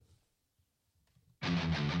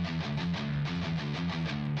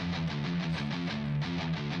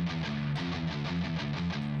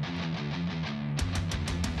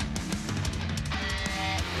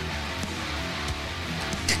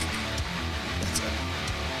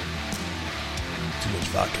much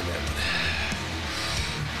vodka in that one.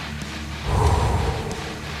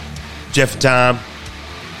 Jeff and Tom,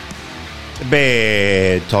 the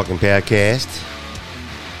Bad Talking Podcast.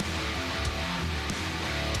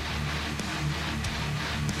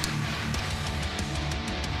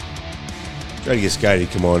 Tried to get Scotty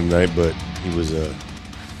to come on tonight, but he was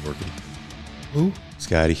working. Who?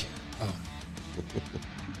 Scotty. Oh.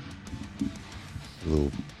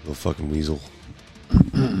 little fucking weasel.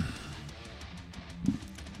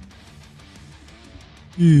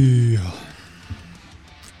 Yeah.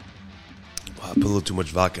 Wow, I put a little too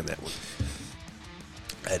much vodka in that one.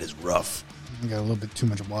 That is rough. I got a little bit too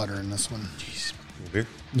much water in this one. Jeez. No beer?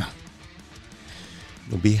 No.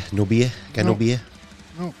 No beer? No beer? Got no beer?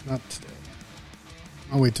 No, not today.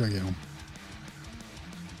 I'll wait till I get home.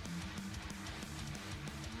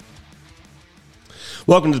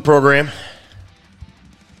 Welcome to the program.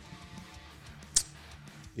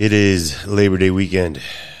 It is Labor Day weekend,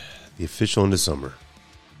 the official end of summer.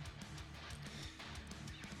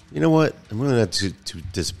 You know what? I'm really not too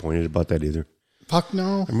disappointed about that either. Fuck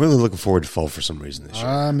no. I'm really looking forward to fall for some reason this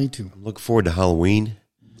year. Me too. I'm looking forward to Halloween.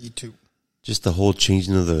 Me too. Just the whole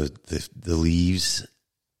changing of the leaves.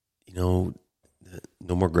 You know,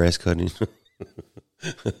 no more grass cutting.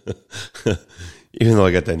 Even though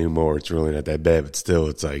I got that new mower, it's really not that bad. But still,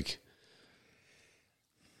 it's like,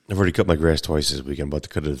 I've already cut my grass twice this week. I'm about to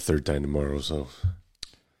cut it a third time tomorrow. So,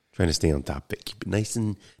 trying to stay on top of it. Keep it nice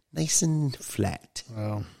and flat.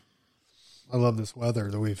 Well, I love this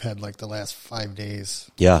weather that we've had like the last 5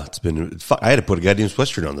 days. Yeah, it's been. I had to put a goddamn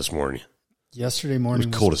sweatshirt on this morning. Yesterday morning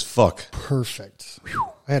It was cold as fuck. Perfect.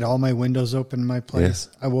 I had all my windows open in my place.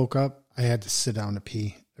 Yeah. I woke up. I had to sit down to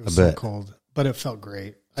pee. It was so cold, but it felt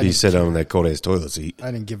great. So you sat down on that cold ass toilet seat.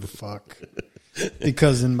 I didn't give a fuck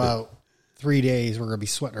because in about 3 days we're gonna be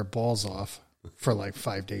sweating our balls off for like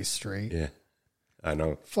 5 days straight. Yeah, I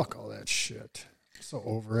know. Fuck all that shit. I'm so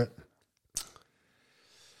over it.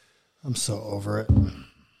 I'm so over it.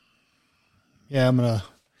 Yeah, I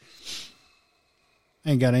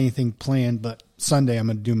ain't got anything planned, but Sunday I'm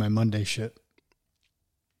gonna do my Monday shit.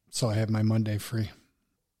 So I have my Monday free.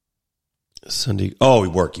 Sunday. Oh, we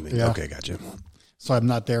work even. Yeah. Okay, gotcha. So I'm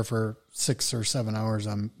not there for 6 or 7 hours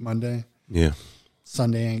on Monday. Yeah.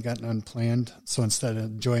 Sunday I ain't got none planned. So instead of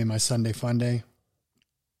enjoying my Sunday fun day,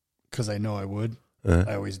 because I know I would,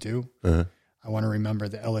 I always do, I want to remember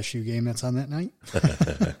the LSU game that's on that night.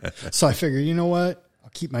 So I figured, you know what?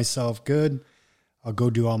 I'll keep myself good. I'll go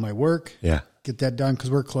do all my work. Yeah. Get that done because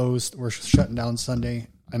we're closed. We're shutting down Sunday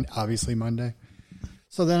and obviously Monday.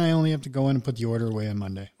 So then I only have to go in and put the order away on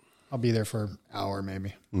Monday. I'll be there for an hour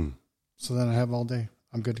maybe. So then I have all day.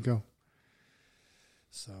 I'm good to go.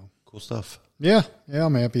 So cool stuff. Yeah,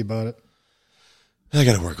 I'm happy about it. I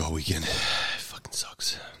got to work all weekend. It fucking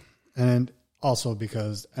sucks. And also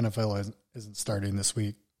because NFL isn't starting this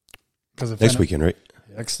week. Because next weekend, right?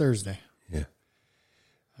 Next Thursday. Yeah.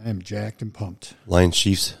 I am jacked and pumped. Lions,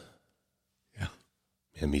 Chiefs. Yeah.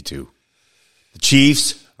 Yeah, me too. The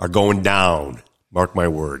Chiefs are going down. Mark my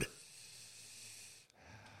word.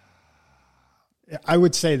 I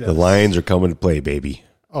would say that the Lions are coming to play, baby.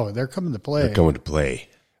 Oh, they're coming to play. They're coming to play.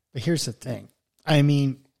 But here's the thing. I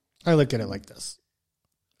mean, I look at it like this.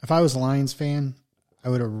 If I was a Lions fan, I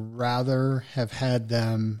would have rather have had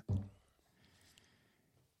them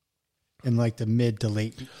in like the mid to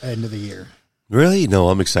late end of the year. Really? No,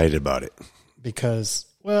 I'm excited about it. Because,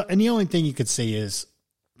 well, and the only thing you could say is,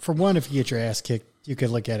 for one, if you get your ass kicked, you could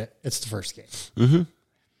look at it, it's the first game. Mm-hmm.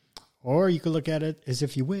 Or you could look at it as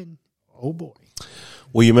if you win. Oh, boy.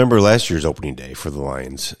 Well, you remember last year's opening day for the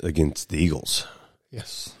Lions against the Eagles.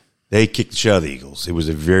 Yes. They kicked the shit out of the Eagles. It was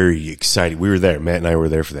a very exciting. We were there. Matt and I were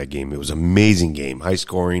there for that game. It was an amazing game. High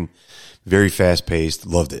scoring, very fast paced.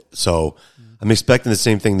 Loved it. So I'm expecting the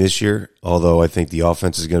same thing this year, although I think the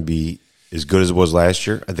offense is going to be as good as it was last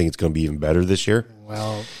year. I think it's going to be even better this year.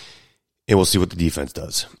 Well, and we'll see what the defense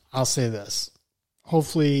does. I'll say this.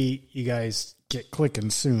 Hopefully you guys get clicking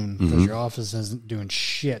soon because your office isn't doing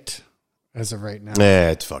shit as of right now.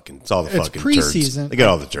 It's all the fucking preseason. Turds. They got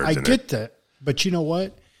all the turds I in there. get that. But you know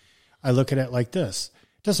what? I look at it like this.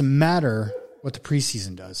 It doesn't matter what the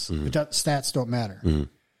preseason does. Stats don't matter.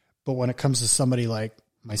 But when it comes to somebody like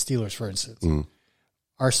my Steelers, for instance,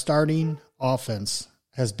 our starting offense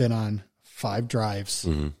has been on 5 drives,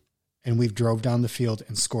 and we've drove down the field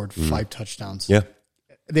and scored 5 touchdowns. Yeah.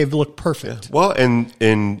 They've looked perfect. Yeah. Well, and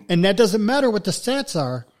that doesn't matter what the stats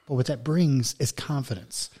are, but what that brings is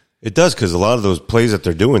confidence. It does, because a lot of those plays that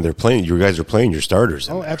they're doing, you guys are playing your starters.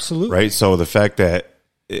 Oh, absolutely. Right? So the fact that,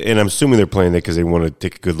 and I'm assuming they're playing that because they want to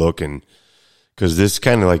take a good look, and because this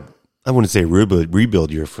kind of like I wouldn't say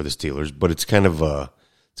rebuild year for the Steelers, but it's kind of a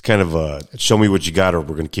show me what you got, or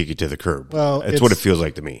we're going to kick you to the curb. Well, that's what it feels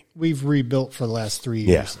like to me. We've rebuilt for the last 3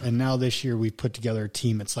 years, and now this year we've put together a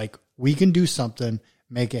team. It's like we can do something,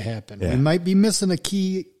 make it happen. Yeah. We might be missing a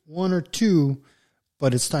key one or two,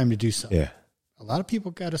 but it's time to do something. Yeah, a lot of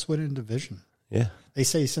people got us winning division. yeah. They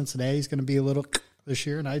say Cincinnati's going to be a little this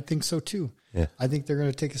year, and I think so too. Yeah. I think they're going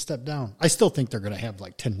to take a step down. I still think they're going to have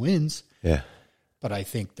like 10 wins, Yeah. but I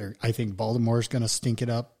think Baltimore's going to stink it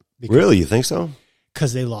up. Really, you think so?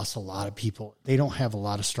 Because they lost a lot of people. They don't have a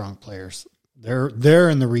lot of strong players. They're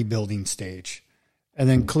in the rebuilding stage. And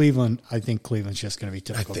then Cleveland, I think Cleveland's just going to be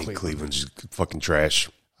typical. I think Cleveland's just fucking trash.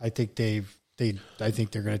 I think I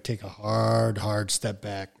think they're going to take a hard step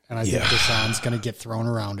back, and I think Deshaun's going to get thrown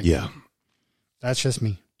around again. Yeah. That's just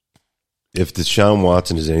me. If Deshaun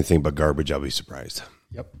Watson is anything but garbage, I'll be surprised.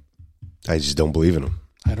 Yep. I just don't believe in him.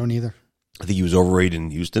 I don't either. I think he was overrated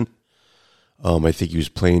in Houston. I think he was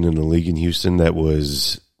playing in a league in Houston that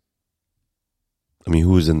was. I mean,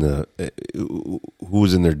 who was in their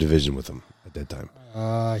division with him at that time?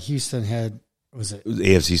 Houston had It was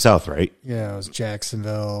AFC South, right? Yeah, it was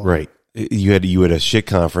Jacksonville. Right. You had a shit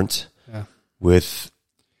conference with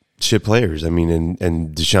shit players. I mean,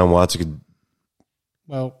 and Deshaun Watson could.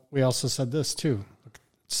 Well, we also said this too.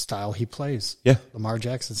 Style he plays. Yeah. Lamar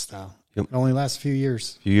Jackson style. Yep. It only lasts a few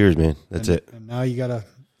years. Few years, man. That's it. And now you gotta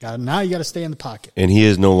stay in the pocket. And he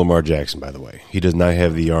is no Lamar Jackson, by the way. He does not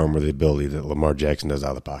have the arm or the ability that Lamar Jackson does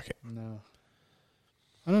out of the pocket. No.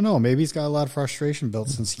 I don't know. Maybe he's got a lot of frustration built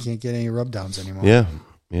since he can't get any rub downs anymore. Yeah.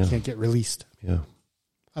 He can't get released. Yeah.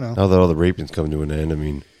 I don't know. Now that all the raping's coming to an end, I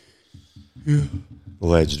mean,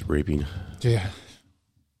 alleged raping. Yeah.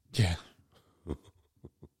 Yeah.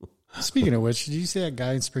 Speaking of which, did you see that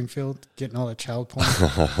guy in Springfield getting all that child porn?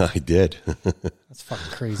 I did. That's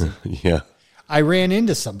fucking crazy. Yeah. I ran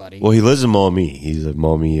into somebody. Well, he lives in Maumee. He's a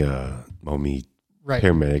Maumee Right.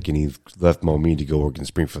 paramedic, and he left Maumee to go work in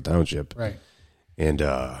Springfield Township. Right. And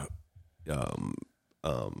but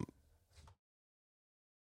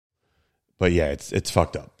yeah, it's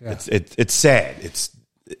fucked up. Yeah. It's sad.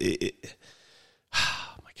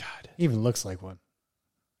 Oh my God. He even looks like one.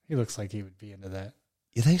 He looks like he would be into that.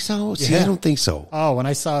 You think so? See, Yeah. I don't think so. Oh, when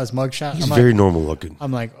I saw his mugshot, He's very normal looking.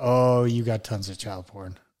 I'm like, oh, you got tons of child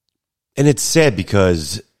porn. And it's sad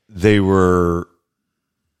because they were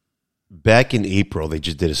back in April. They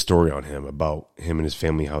just did a story on him about him and his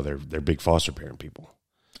family, how they're big foster parent people.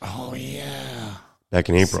 Oh yeah. Back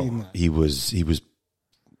in April, Seen that. he was,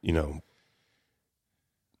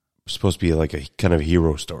 supposed to be like a kind of a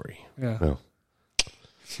hero story. Yeah. Well,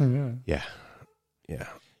 Yeah. yeah.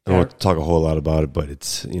 I don't want to talk a whole lot about it, but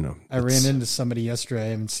it's, I ran into somebody yesterday I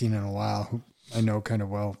haven't seen in a while who I know kind of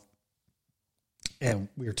well. And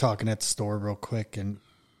we were talking at the store real quick, and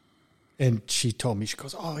she told me, she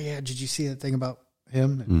goes, oh, yeah, did you see that thing about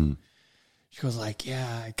him? And she goes like,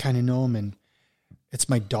 yeah, I kind of know him, and it's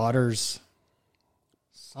my daughter's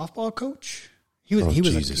softball coach. He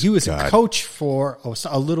was a coach for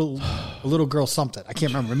a little girl something. I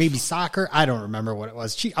can't remember. Maybe soccer. I don't remember what it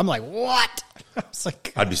was. I'm like, what? I was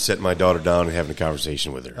like, I'd be setting my daughter down and having a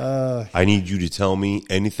conversation with her. I need you to tell me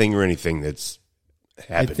anything or anything that's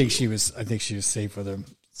happened. I think she was safe with him,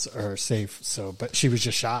 or safe. So, but she was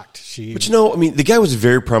just shocked. But the guy was a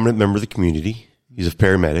very prominent member of the community. He's a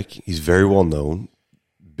paramedic. He's very well known,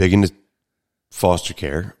 big into foster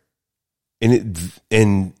care,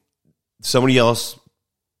 and somebody else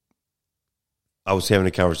I was having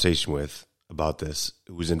a conversation with about this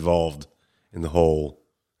who was involved in the whole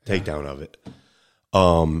takedown of it.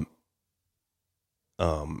 I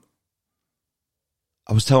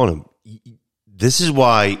was telling him, this is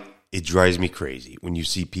why it drives me crazy when you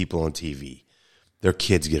see people on TV, their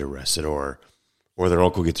kids get arrested or their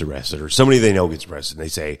uncle gets arrested or somebody they know gets arrested, and they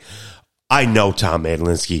say, I know Tom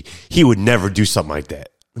Madelinsky. He would never do something like that.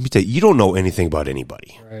 Let me tell you, you don't know anything about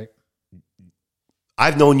anybody. Right.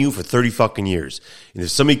 I've known you for 30 fucking years. And if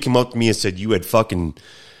somebody came up to me and said you had fucking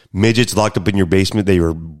midgets locked up in your basement, they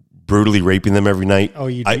were brutally raping them every night. Oh,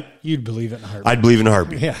 you'd believe it in a heartbeat. I'd believe in a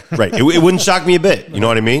heartbeat. Yeah. Right. It wouldn't shock me a bit. You know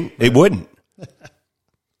what I mean? Right. It wouldn't.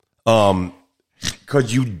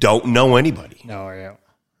 Because you don't know anybody. No,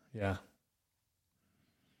 yeah.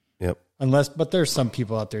 Yep. But there's some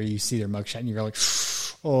people out there, you see their mugshot and you're like,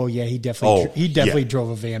 oh yeah, he definitely drove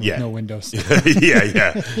a van with no windows.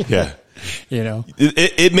 yeah.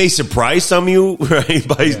 It may surprise some of you,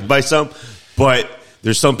 right? By some, but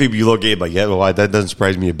there's some people you look at like, that doesn't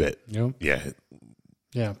surprise me a bit. Nope. Yeah.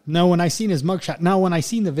 Yeah. No, when I seen his mugshot, when I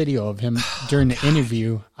seen the video of him during the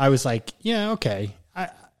interview, I was like, yeah, okay.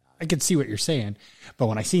 I could see what you're saying. But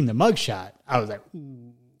when I seen the mugshot, I was like,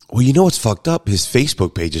 ooh. Well, you know what's fucked up? His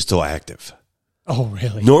Facebook page is still active. Oh,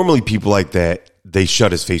 really? Normally, people like that, they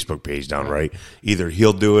shut his Facebook page down, right? Either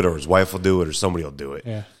he'll do it or his wife will do it or somebody will do it.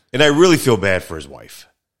 Yeah. And I really feel bad for his wife.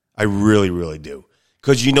 I really, really do.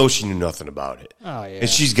 Because you know she knew nothing about it. Oh, yeah. And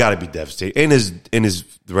she's got to be devastated. And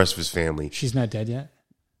the rest of his family. She's not dead yet?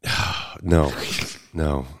 No.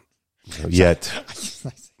 Yet.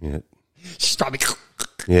 She's probably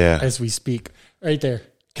Yeah. as we speak. Right there.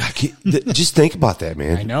 God, just think about that,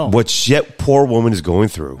 man. I know. What that poor woman is going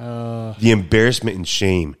through. The embarrassment and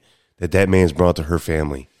shame that man's brought to her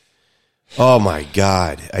family. Oh, my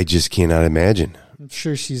God. I just cannot imagine. I'm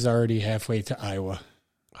sure she's already halfway to Iowa.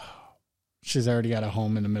 She's already got a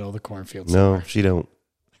home in the middle of the cornfields. No, she don't.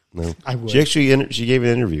 No. I would. She actually she gave an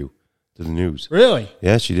interview to the news. Really?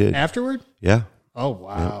 Yeah, she did. Afterward? Yeah. Oh,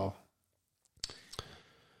 wow. Yeah.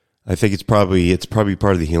 I think it's probably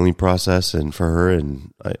part of the healing process, and for her,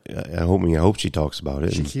 and I hope she talks about it.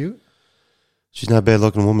 Is she cute? She's not a bad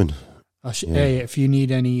looking woman. Hey, if you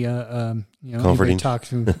need any, comforting, talk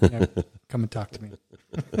to, come and talk to me.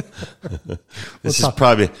 This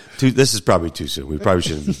is probably too soon. We probably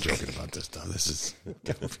shouldn't be joking about this stuff. This is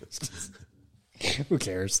who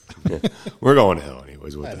cares? Yeah. We're going to hell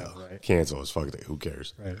anyways. What the hell? Right? Cancel us. Fuck that. Who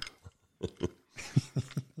cares? Right.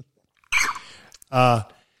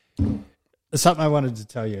 Something I wanted to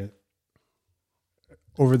tell you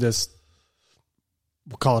over this.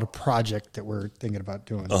 We'll call it a project that we're thinking about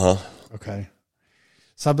doing. Okay.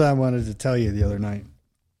 Something I wanted to tell you the other night.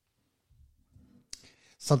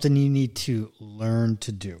 Something you need to learn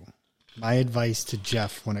to do. My advice to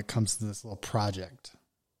Jeff when it comes to this little project.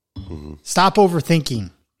 Mm-hmm. Stop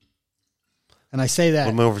overthinking. And I say that.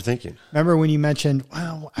 What am I overthinking? Remember when you mentioned,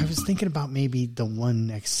 well, I was thinking about maybe the one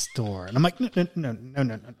next door. And I'm like, no.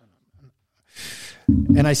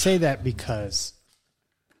 And I say that because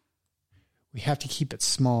we have to keep it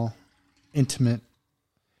small, intimate.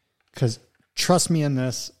 Because trust me on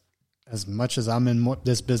this, as much as I'm in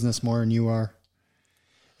this business more than you are,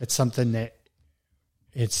 it's something that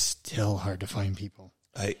it's still hard to find people.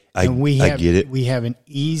 I get it. We'll have an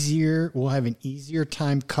easier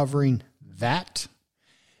time covering that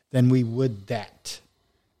than we would that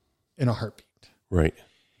in a heartbeat. Right.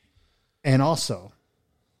 And also,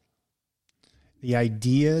 the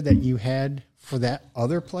idea that you had for that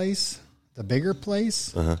other place, the bigger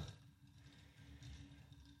place, I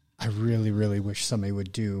really, really wish somebody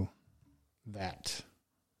would do that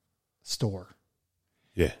store.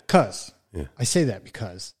 Yeah. I say that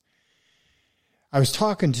because I was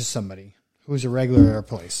talking to somebody who was a regular at our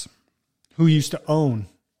place who used to own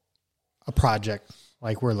a project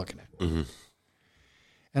like we're looking at. Mm-hmm.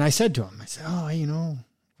 And I said to him, oh,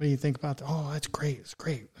 what do you think about that? Oh, that's great. It's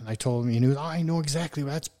great. And I told him, I know exactly.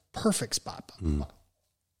 That's perfect spot. Mm.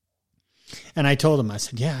 And I told him, I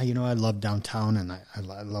said, yeah, I love downtown and I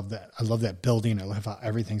love that. I love that building. I love how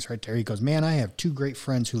everything's right there. He goes, man, I have two great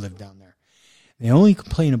friends who live down there. They only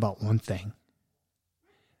complain about one thing.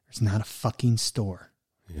 There's not a fucking store.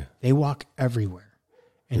 Yeah. They walk everywhere.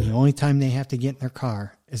 And the only time they have to get in their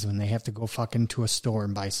car is when they have to go fucking to a store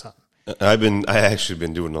and buy something. I actually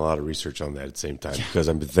been doing a lot of research on that at the same time because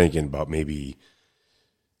I've been thinking about maybe.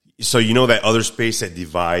 So that other space that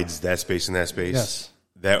divides that space and that space. Yes.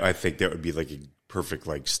 That I think that would be like a perfect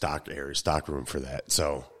stock room for that.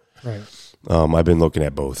 So, right. I've been looking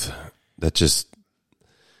at both. It's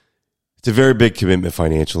a very big commitment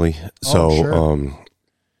financially. So, sure.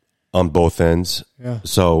 On both ends. Yeah.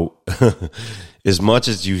 So, as much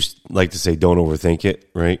as you like to say, don't overthink it,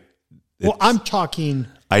 right? Well, I'm talking.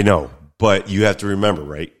 I know, but you have to remember,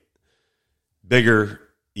 right? Bigger,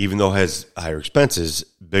 even though it has higher expenses,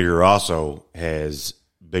 bigger also has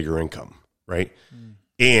bigger income, right? Mm.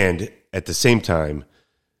 And at the same time,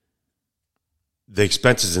 the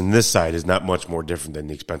expenses in this side is not much more different than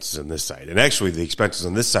the expenses on this side. And actually, the expenses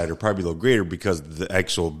on this side are probably a little greater because the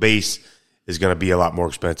actual base is going to be a lot more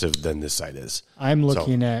expensive than this side is. You're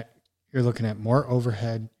looking at more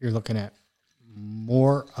overhead. You're looking at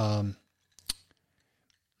more,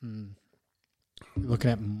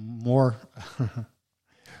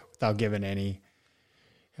 without giving any, you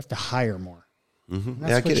have to hire more. Mm-hmm.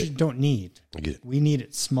 That's what you don't need. I get it. We need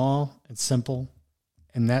it small and simple.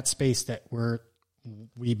 And that space that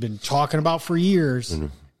we've been talking about for years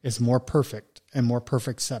is more perfect and more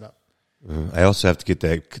perfect setup. I also have to get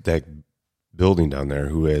that building down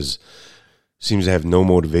there seems to have no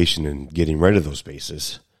motivation in getting rid of those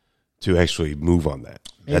spaces to actually move on that.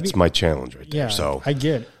 Maybe, that's my challenge right there. Yeah, so I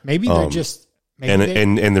get it. Maybe they're just and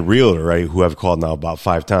the realtor, right, who I've called now about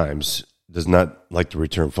 5 times, does not like to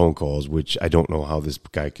return phone calls, which I don't know how this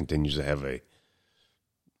guy continues to have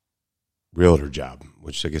realtor job,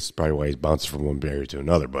 which I guess is probably why he's bouncing from one area to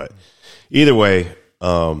another. But either way,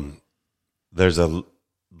 there's a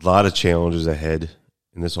lot of challenges ahead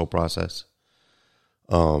in this whole process.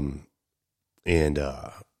 Yeah.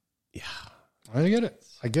 I get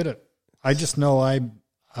it. I just know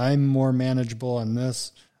I'm more manageable on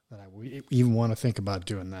this than I even want to think about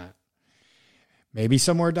doing that. Maybe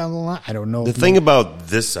somewhere down the line. I don't know. The thing about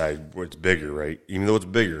this side, where it's bigger, right? Even though it's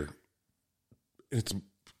bigger, it's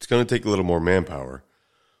going to take a little more manpower.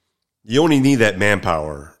 You only need that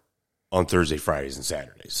manpower on Thursday, Fridays, and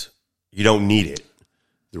Saturdays. You don't need it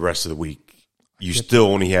the rest of the week. You still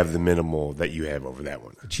only have the minimal that you have over that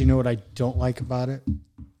one. But you know what I don't like about it?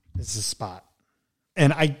 It's the spot.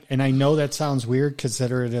 And I know that sounds weird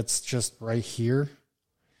considering it's just right here.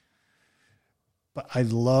 But I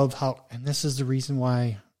love how, and this is the reason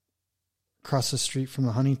why across the street from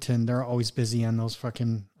the Huntington, they're always busy on those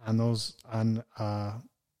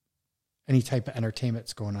any type of entertainment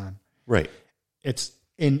that's going on. Right. It's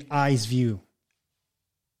in eyes view.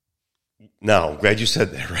 Now, I'm glad you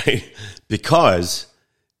said that, right? Because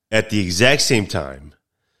at the exact same time,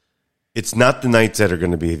 it's not the nights that are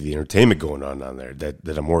going to be the entertainment going on there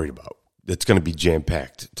that I'm worried about. It's going to be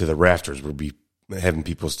jam-packed to the rafters. We'll be having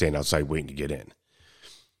people stand outside waiting to get in.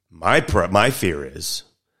 My fear is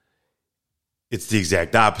it's the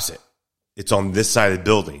exact opposite. It's on this side of the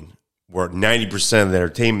building where 90% of the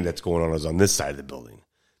entertainment that's going on is on this side of the building.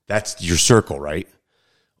 That's your circle, right?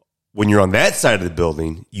 When you're on that side of the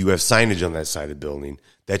building, you have signage on that side of the building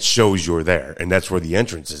that shows you're there, and that's where the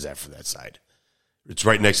entrance is at for that side. It's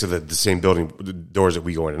right next to the same building, the doors that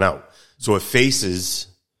we go in and out. So it faces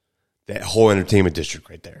that whole entertainment district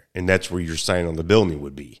right there, and that's where your sign on the building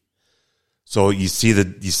would be. So you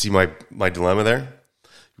see my dilemma there?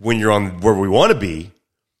 When you're on where we want to be,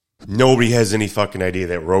 nobody has any fucking idea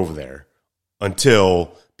that we're over there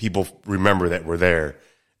until people remember that we're there,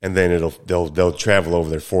 and then they'll travel over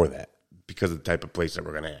there for that because of the type of place that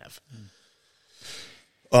we're going to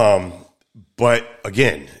have. But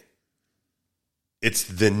again, it's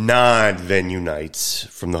the non-venue nights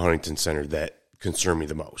from the Huntington Center that concern me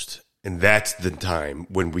the most. And that's the time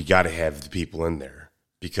when we got to have the people in there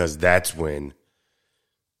because that's when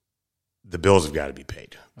the bills have got to be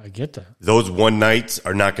paid. I get that. Those one nights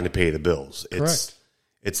are not going to pay the bills. Correct.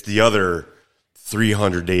 It's the other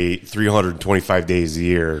 325 days a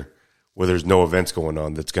year where there's no events going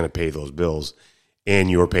on that's going to pay those bills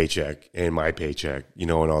and your paycheck and my paycheck,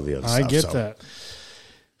 and all the other stuff. I get that.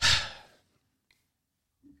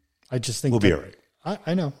 I just think we'll be all right.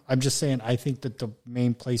 I know. I'm just saying, I think that the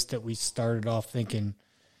main place that we started off thinking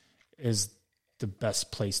is the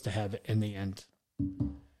best place to have it in the end.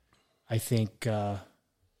 I think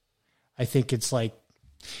it's like,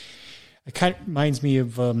 it kind of reminds me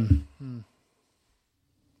of, I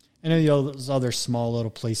know those other small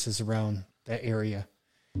little places around that area.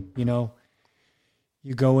 You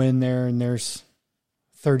go in there and there's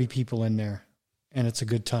 30 people in there and it's a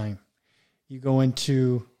good time. You go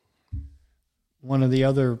into one of the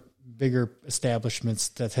other bigger establishments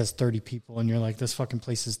that has 30 people and you're like, this fucking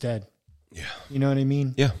place is dead. Yeah. You know what I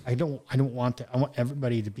mean? Yeah. I don't want that. I want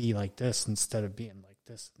everybody to be like this instead of being like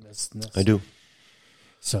this and this and this. I do.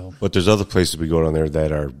 So, but there's other places we go down there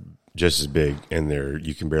that are just as big and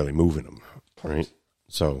you can barely move in them. Right.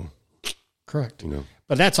 So. Correct.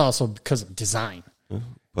 But that's also because of design.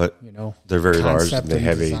 But they're very large. And they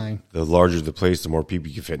have design. The larger the place, the more people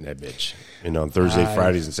you can fit in that bitch. And on Thursday,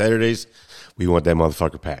 Fridays, and Saturdays, we want that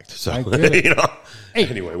motherfucker packed. So, I get it. Hey,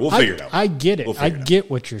 anyway, we'll figure it out. I get it. I get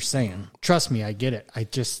what you're saying. Trust me, I get it. I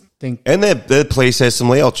just think, and that place has some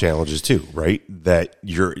layout challenges too, right? That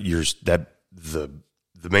the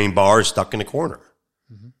main bar is stuck in a corner,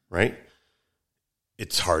 right?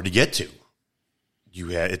 It's hard to get to.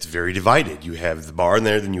 It's very divided. You have the bar in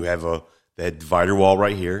there, then you have that divider wall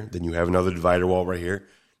right here, then you have another divider wall right here.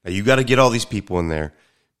 Now you got to get all these people in there,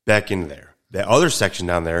 back into there. That other section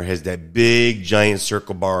down there has that big giant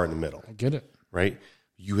circle bar in the middle. I get it. Right?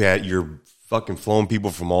 You're fucking flowing people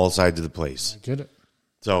from all sides of the place. I get it.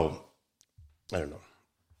 So, I don't know.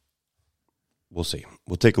 We'll see.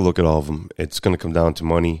 We'll take a look at all of them. It's going to come down to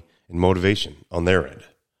money and motivation on their end.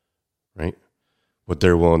 Right? What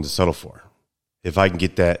they're willing to settle for. If I can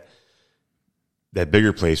get that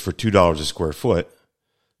bigger place for $2 a square foot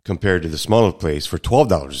compared to the smaller place for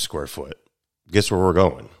 $12 a square foot, guess where we're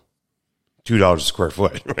going? $2 a square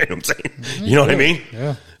foot, right? I'm saying, you know what I mean?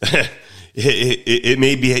 Yeah. It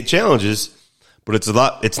may be challenges, but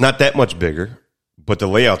it's not that much bigger, but the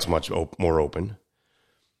layout's much more open.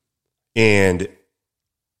 And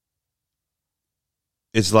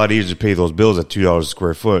it's a lot easier to pay those bills at $2 a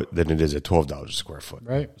square foot than it is at $12 a square foot.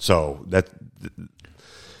 Right. So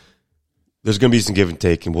there's going to be some give and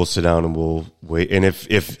take, and we'll sit down and we'll wait. And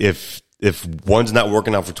if one's not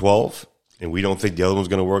working out for 12, and we don't think the other one's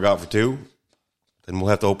going to work out for 2, then we'll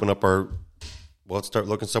have to open up we'll have to start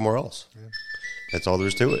looking somewhere else. Yeah. That's all there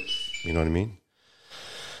is to it. You know what I mean?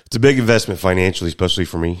 It's a big investment financially, especially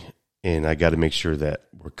for me, and I got to make sure that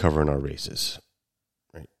we're covering our bases,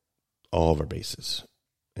 right? All of our bases.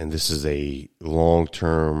 And this is a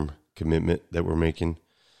long-term commitment that we're making,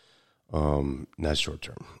 not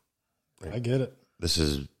short-term. Right? I get it. This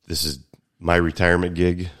is my retirement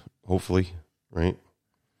gig, hopefully, right?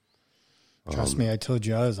 Trust me, I told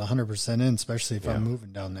you I was 100% in, especially if I'm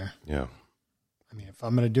moving down there. Yeah. I mean, if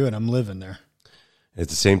I'm going to do it, I'm living there. At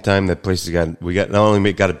the same time, that place has not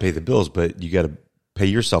only got to pay the bills, but you got to pay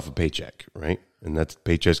yourself a paycheck, right? And that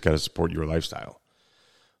paycheck's got to support your lifestyle.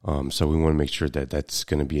 So we want to make sure that that's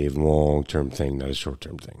going to be a long-term thing, not a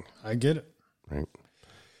short-term thing. I get it. Right.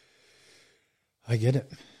 I get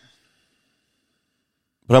it.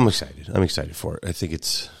 But I'm excited. I'm excited for it. I think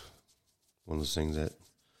it's one of those things that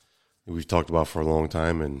we've talked about for a long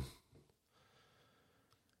time, and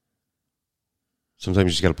sometimes you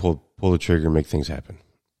just got to pull the trigger and make things happen.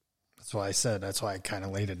 That's why I said. That's why I kind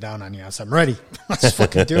of laid it down on you. I said, I'm ready. Let's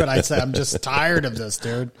fucking do it. I said, I'm just tired of this,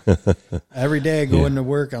 dude. Every day I go into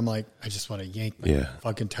work, I'm like, I just want to yank my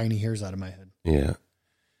fucking tiny hairs out of my head. Yeah.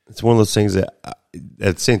 It's one of those things that,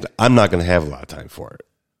 at the same time, I'm not going to have a lot of time for it,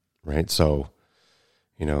 right? So,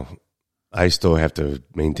 I still have to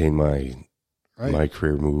maintain my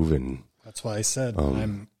career move, and that's why I said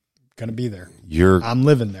I'm going to be there. I'm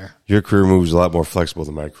living there. Your career move is a lot more flexible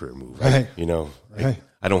than my career move. Right. Right.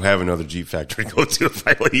 I don't have another Jeep factory to go to if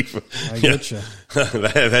I leave. I get you.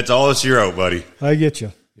 That's all it's your own, buddy. I get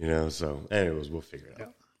you. So anyways, we'll figure it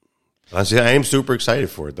out. Honestly, I am super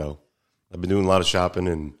excited for it, though. I've been doing a lot of shopping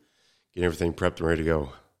and getting everything prepped and ready to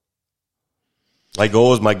go. My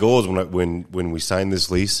goal is when we sign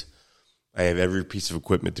this lease, I have every piece of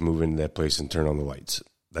equipment to move into that place and turn on the lights.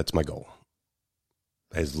 That's my goal.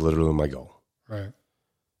 That is literally my goal. Right.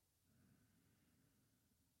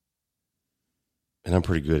 And I'm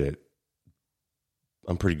pretty good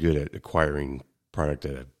at acquiring product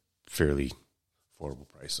at a fairly affordable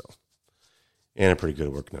price. So, and I'm pretty good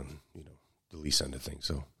at working on the lease end of things.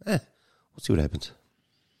 So, we'll see what happens.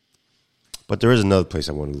 But there is another place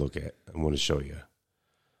I want to look at. I want to show you.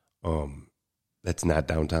 That's not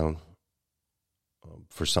downtown.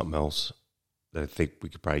 For something else that I think we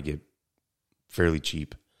could probably get fairly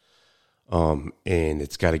cheap. And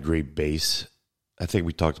it's got a great base. I think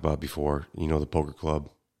we talked about it before, the poker club,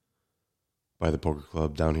 by the poker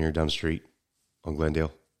club down here, down the street on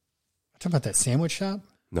Glendale. Talking about that sandwich shop?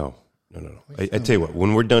 No. I tell you what,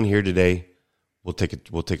 when we're done here today, we'll take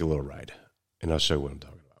a little ride, and I'll show you what I'm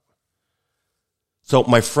talking about. So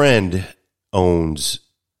my friend owns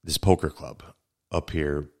this poker club up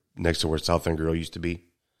here next to where South End Grill used to be.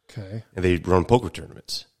 Okay. And they run poker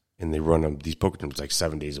tournaments, and they run these poker tournaments like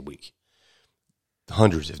 7 days a week.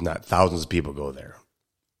 Hundreds, if not thousands of people go there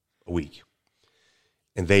a week.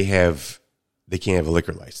 And they can't have a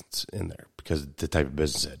liquor license in there because the type of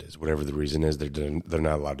business it is. Whatever the reason is, they're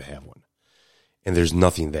not allowed to have one. And there's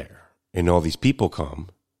nothing there. And all these people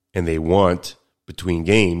come, and they want, between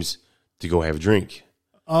games, to go have a drink.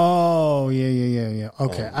 Oh, yeah.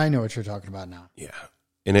 Okay, I know what you're talking about now. Yeah.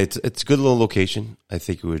 And it's a good little location. I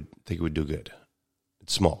think it would do good.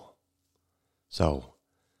 It's small. So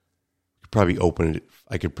probably open it.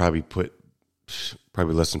 I could probably put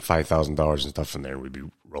less than $5,000 and stuff in there, and we'd be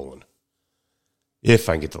rolling. If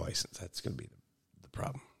I can get the license, that's going to be the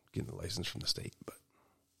problem, getting the license from the state. But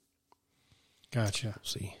gotcha. We'll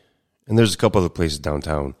see. And there's a couple other places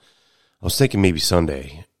downtown. I was thinking maybe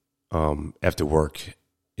Sunday after work,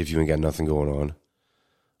 if you ain't got nothing going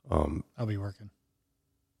on. I'll be working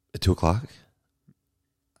at 2:00.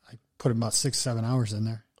 I put about 6-7 hours in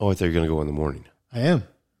there. Oh, I thought you were going to go in the morning. I am.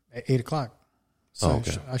 At 8:00. So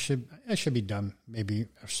okay. I should be done maybe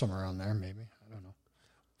somewhere around there, maybe. I don't know.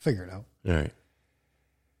 Figure it out. All right.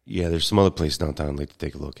 Yeah, there's some other place downtown I'd like to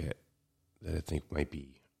take a look at that I think might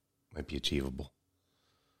be achievable.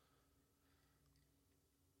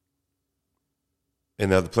 And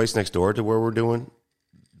now the place next door to where we're doing,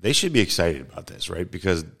 they should be excited about this, right?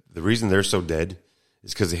 Because the reason they're so dead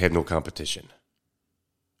is because they have no competition.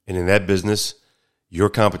 And in that business, your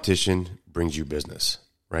competition brings you business,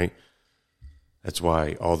 right? That's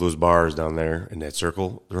why all those bars down there in that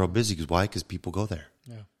circle, they're all busy. Because why? Because people go there.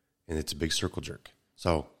 Yeah. And it's a big circle jerk.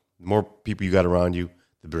 So the more people you got around you,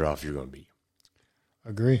 the better off you're going to be.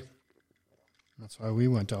 Agree. That's why we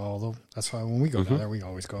went to all the. That's why when we go down there, we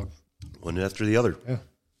always go one after the other. Yeah.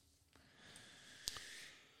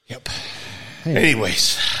 Yep.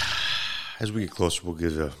 Anyways, as we get closer, we'll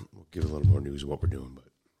give a little more news of what we're doing. But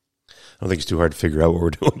I don't think it's too hard to figure out what we're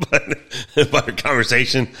doing by the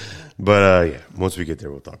conversation. But yeah, once we get there,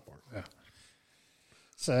 we'll talk more. Yeah.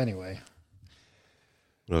 So anyway,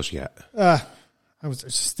 what else you got? I was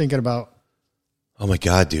just thinking about. Oh my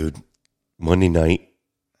God, dude! Monday night,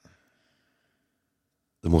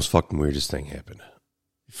 the most fucking weirdest thing happened.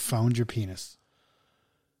 You found your penis.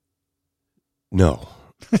 No.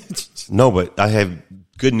 No, but I have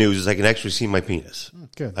good news is I can actually see my penis.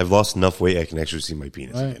 Good. I've lost enough weight I can actually see my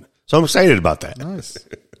penis again. So I'm excited about that. Nice.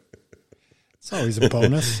 It's always a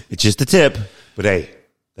bonus. It's just a tip, but hey,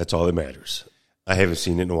 that's all that matters. I haven't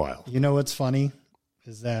seen it in a while. You know what's funny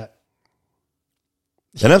is that.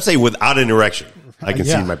 And I'm saying without an erection, I can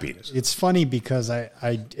see my penis. It's funny because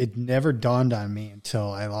it never dawned on me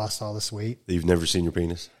until I lost all this weight. You've never seen your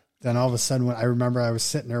penis? Then all of a sudden, when I remember I was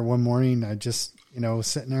sitting there one morning, I just,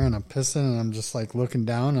 sitting there and I'm pissing and I'm just like looking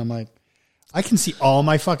down. I'm like, I can see all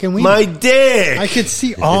my fucking wiener. My dick! I could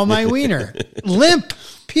see all my wiener. Limp,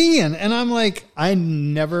 peeing. And I'm like, it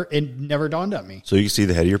never dawned on me. So you can see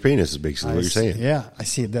the head of your penis is basically what you're saying. Yeah, I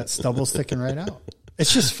see that stubble sticking right out.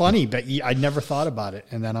 It's just funny, but I never thought about it.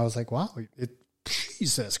 And then I was like, wow,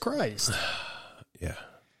 Jesus Christ. Yeah.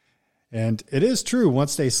 And it is true.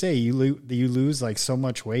 Once they say you lose like so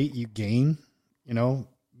much weight, you gain,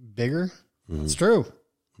 bigger. Mm-hmm. It's true.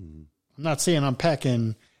 Mm-hmm. I'm not saying I'm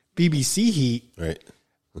packing BBC heat. Right.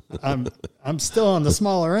 I'm still on the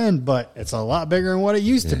smaller end, but it's a lot bigger than what it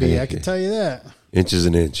used to be. I can tell you that. Inch is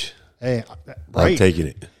an inch. Hey, right. I'm taking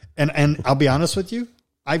it. And I'll be honest with you.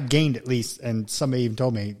 I've gained at least, and somebody even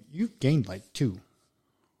told me, you've gained like 2.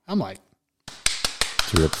 I'm like.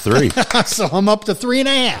 You're up to 3. So I'm up to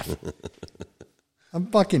 3.5. I'm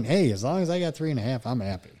fucking, hey, as long as I got 3.5, I'm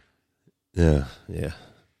happy. Yeah, yeah.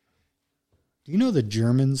 Do you know the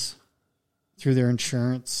Germans, through their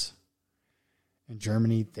insurance in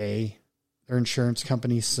Germany, their insurance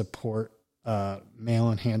companies support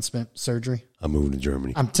male enhancement surgery? I'm moving to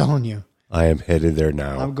Germany. I'm telling you. I am headed there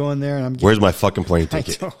now. I'm going there, and I'm. Where's my fucking plane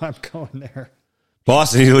ticket? I'm going there.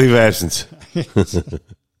 Boss, I need to leave absence.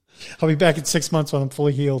 I'll be back in 6 months when I'm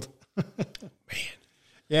fully healed. Man.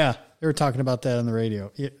 Yeah, they were talking about that on the radio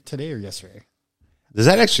today or yesterday. Does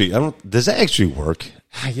that actually work?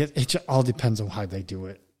 It all depends on how they do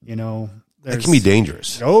it. It can be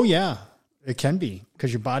dangerous. Oh yeah, it can be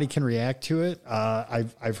because your body can react to it.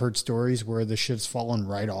 I've heard stories where the shit's fallen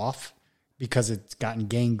right off because it's gotten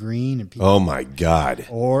gangrene and people. Oh my God!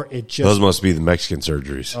 Or it just those must be the Mexican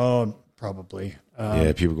surgeries. Oh, probably.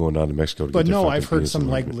 Yeah, people going down to Mexico to but get their I've heard some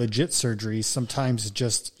movement. like legit surgeries. Sometimes it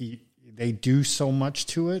just they do so much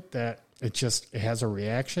to it that it has a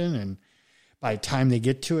reaction, and by the time they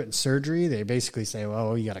get to it in surgery, they basically say,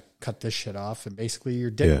 "Well, you got to cut this shit off," and basically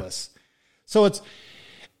you're dickless. Yeah. So it's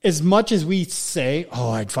as much as we say,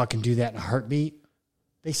 "Oh, I'd fucking do that in a heartbeat,"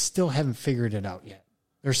 they still haven't figured it out yet.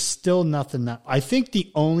 There's still nothing. I think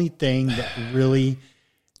the only thing that really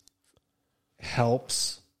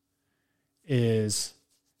helps is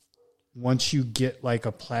once you get like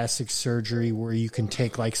a plastic surgery where you can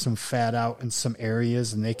take like some fat out in some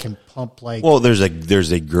areas and they can pump like. Well, there's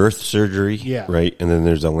a girth surgery, yeah, right, and then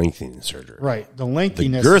there's a lengthening surgery, right. The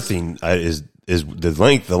lengthiness, the girthing is the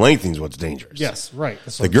length. The lengthening is what's dangerous. Yes, right.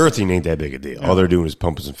 The girthing ain't that big a deal. No. All they're doing is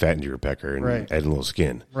pumping some fat into your pecker and adding a little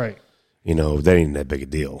skin, right. That ain't that big a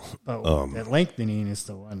deal. But that lengthening is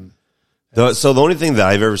the one. So the only thing that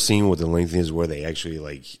I've ever seen with the lengthening is where they actually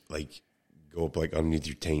like go up like underneath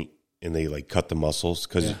your taint and they like cut the muscles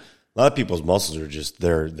because a lot of people's muscles are just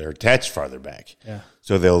they're attached farther back. Yeah.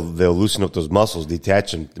 So they'll loosen up those muscles,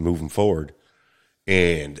 detach them, move them forward,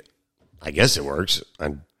 and I guess it works.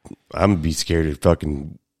 I'm gonna be scared it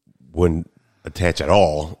fucking wouldn't attach at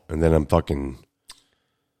all, and then I'm fucking.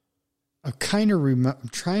 I'm trying to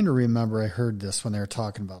remember. I heard this when they were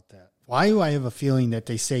talking about that. Why do I have a feeling that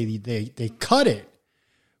they say they cut it?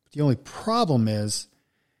 But the only problem is,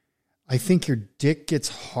 I think your dick gets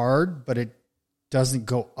hard, but it doesn't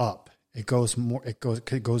go up. It goes more. It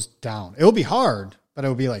goes down. It'll be hard, but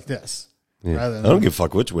it'll be like this. Yeah. Rather than I don't give a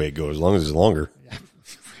fuck which way it goes, as long as it's longer.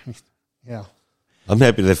 Yeah. I'm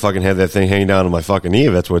happy they fucking have that thing hanging down on my fucking knee.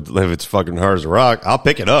 If it's fucking hard as a rock, I'll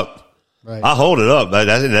pick it up. Right. I'll hold it up. That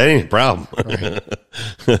ain't a problem.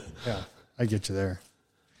 Right. Yeah, I get you there.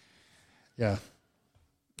 Yeah.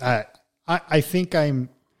 I think I'm,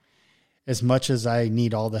 as much as I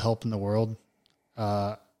need all the help in the world,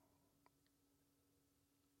 I'm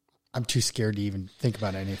too scared to even think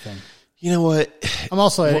about anything. You know what? I'm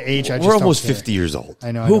also at an age I just we're almost don't care. 50 years old.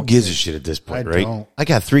 I know. Who gives a shit at this point, right? don't. I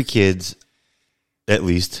got 3 kids, at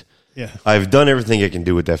least. Yeah. I've done everything I can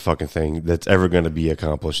do with that fucking thing that's ever going to be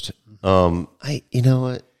accomplished. You know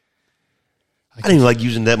what? I don't even like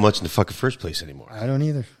using that much in the fucking first place anymore. I don't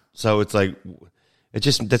either. So it's like, that's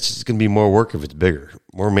just going to be more work if it's bigger,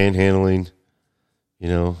 more manhandling. You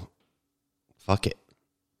know, fuck it.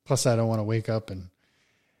 Plus, I don't want to wake up and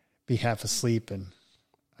be half asleep and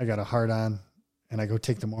I got a hard on and I go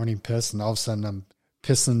take the morning piss and all of a sudden I'm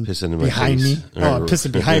pissing in my behind face. me. Oh, I'm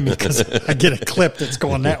pissing behind me because I get a clip that's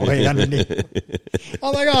going that way underneath.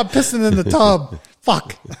 Oh my God, I'm pissing in the tub.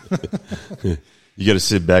 Fuck. You got to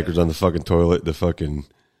sit backwards on the fucking toilet, the fucking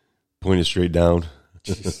point it straight down.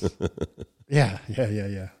 Yeah.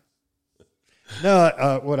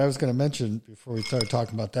 No, what I was going to mention before we started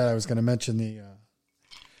talking about that, I was going to mention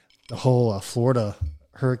the whole Florida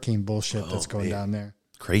hurricane bullshit that's going down there.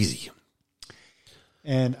 Crazy.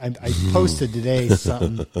 And I posted today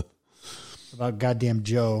something about goddamn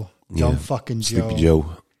Joe, dumb fucking Joe. Sleepy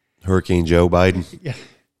Joe. Hurricane Joe Biden. Yeah.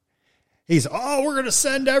 He's, we're going to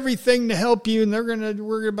send everything to help you, and we're going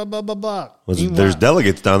to blah, blah, blah, blah. Well, there's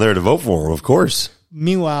delegates down there to vote for him, of course.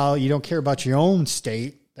 Meanwhile, you don't care about your own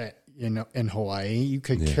state that in Hawaii. You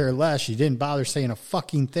could care less. You didn't bother saying a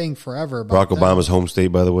fucking thing forever about Barack Obama's home state,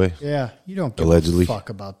 by the way. Yeah, you don't give Allegedly. a fuck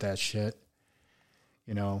about that shit.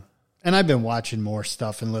 You know, and I've been watching more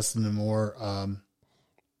stuff and listening to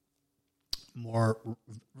more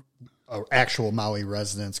actual Maui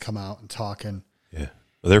residents come out and talking. Yeah.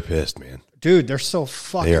 Well, they're pissed, man. Dude, they're so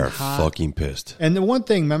fucking They are hot. fucking pissed. And the one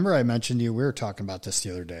thing, remember I mentioned to you, we were talking about this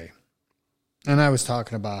the other day. And I was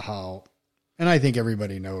talking about how, and I think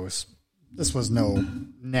everybody knows, this was no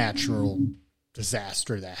natural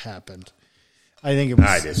disaster that happened. I think it was.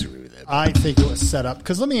 I disagree with that. I think it was set up.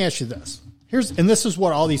 Because let me ask you this. And this is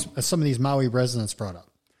what some of these Maui residents brought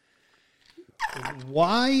up.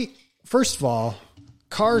 Why, first of all,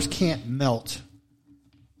 cars can't melt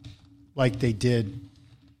like they did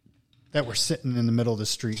that were sitting in the middle of the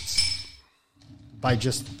streets by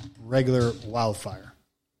just regular wildfire.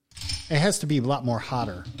 It has to be a lot more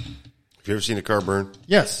hotter. Have you ever seen a car burn?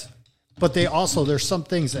 Yes. But there's some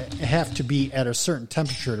things that have to be at a certain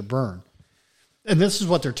temperature to burn. And this is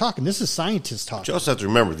what they're talking. This is scientists talking. You also have to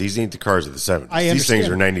remember, these ain't the cars of the 70s. I These things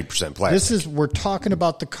are understand. 90% plastic. We're talking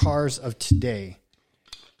about the cars of today.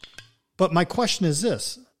 But my question is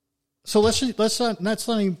this. So let's not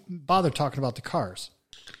even bother talking about the cars.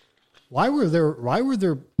 Why were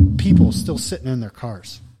there people still sitting in their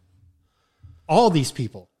cars? All these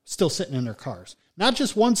people still sitting in their cars. Not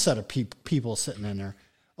just one set of people sitting in there.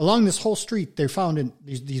 Along this whole street, they found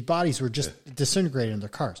these bodies were just disintegrated in their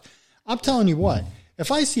cars. I'm telling you what,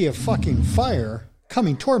 if I see a fucking fire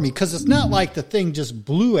coming toward me, because it's not like the thing just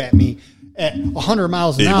blew at me at 100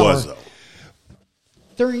 miles an hour. It was, though.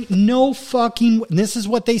 There ain't no fucking, and this is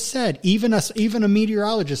what they said. Even a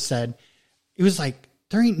meteorologist said, it was like,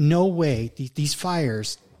 there ain't no way these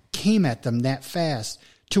fires came at them that fast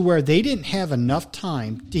to where they didn't have enough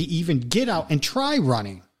time to even get out and try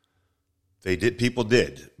running. They did. People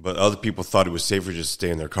did, but other people thought it was safer just to stay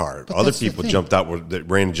in their car. Other people jumped out, that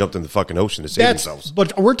ran and jumped in the fucking ocean to save themselves.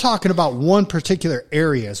 But we're talking about one particular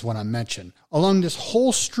area is what I mentioned. Along this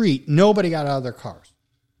whole street, nobody got out of their cars.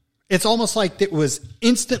 It's almost like it was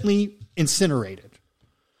instantly incinerated.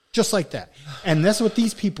 Just like that. And that's what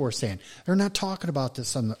these people are saying. They're not talking about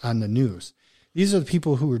this on the news. These are the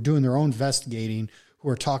people who are doing their own investigating, who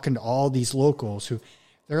are talking to all these locals who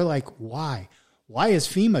they're like, why? Why is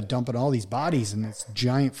FEMA dumping all these bodies in this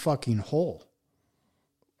giant fucking hole?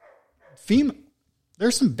 FEMA,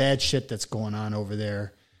 there's some bad shit that's going on over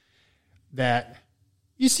there that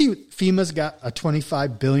you see FEMA's got a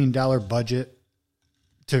 $25 billion budget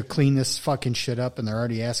to clean this fucking shit up, and they're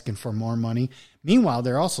already asking for more money. Meanwhile,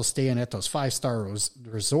 they're also staying at those 5-star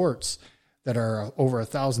resorts that are over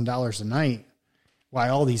 $1,000 a night,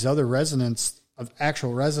 while all these other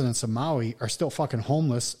actual residents of Maui are still fucking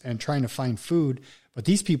homeless and trying to find food. But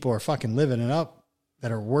these people are fucking living it up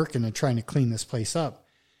that are working and trying to clean this place up.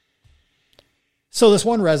 So this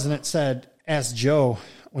one resident asked Joe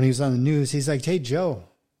when he was on the news, he's like, hey, Joe,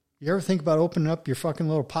 you ever think about opening up your fucking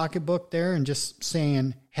little pocketbook there and just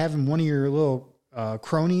having one of your little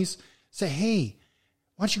cronies say, hey,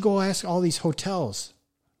 why don't you go ask all these hotels?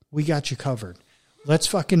 We got you covered. Let's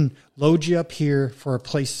fucking load you up here for a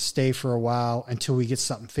place to stay for a while until we get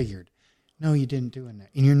something figured. No, you didn't do that.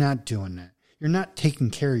 And you're not doing that. You're not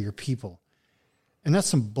taking care of your people. And that's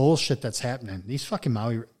some bullshit that's happening. These fucking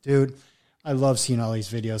Maui, dude, I love seeing all these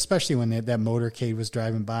videos, especially when that motorcade was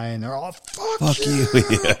driving by and they're all, fuck you.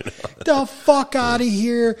 Yeah, The fuck out of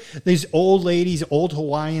here. These old ladies, old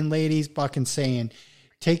Hawaiian ladies fucking saying,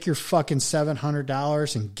 take your fucking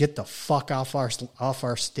 $700 and get the fuck off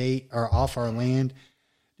our state or off our land.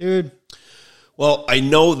 Dude. Well, I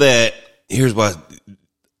know that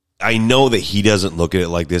I know that he doesn't look at it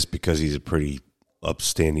like this because he's a pretty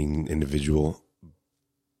upstanding individual.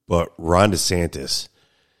 But Ron DeSantis,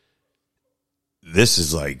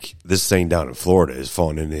 this thing down in Florida is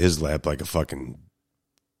falling into his lap like a fucking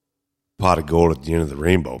pot of gold at the end of the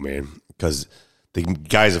rainbow, man. Because the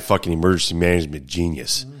guy's a fucking emergency management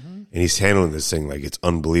genius. And he's handling this thing like it's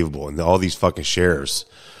unbelievable. And all these fucking sheriffs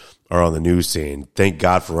are on the news saying, thank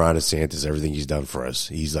God for Ron DeSantis, everything he's done for us.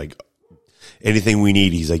 He's like, anything we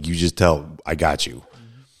need, he's like, you just tell, I got you.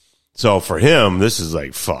 So for him, this is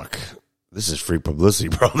like, fuck. This is free publicity,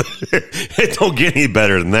 bro. It don't get any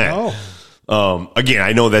better than that. Oh. Again,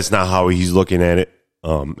 I know that's not how he's looking at it.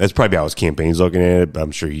 That's probably how his campaign's looking at it, but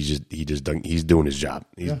I'm sure he's doing his job.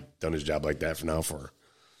 He's done his job like that for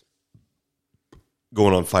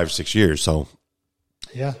going on 5 or 6 years. So,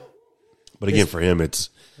 yeah. But again, for him, it's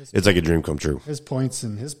like a dream come true. His points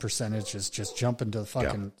and his percentage is just jumping to the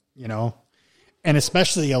fucking, and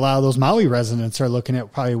especially a lot of those Maui residents are looking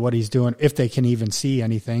at probably what he's doing if they can even see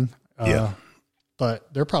anything.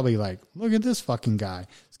 But they're probably like, look at this fucking guy.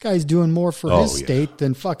 This guy's doing more for his state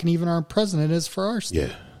than fucking even our president is for our state.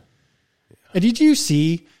 Yeah. And did you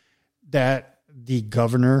see that the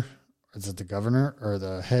governor, is it the governor or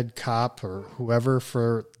the head cop or whoever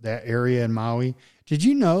for that area in Maui? Did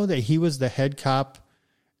you know that he was the head cop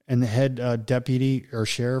and the head deputy or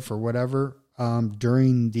sheriff or whatever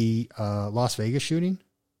during the Las Vegas shooting?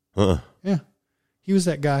 Yeah. He was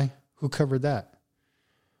that guy who covered that.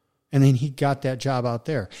 And then he got that job out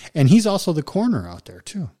there. And he's also the coroner out there,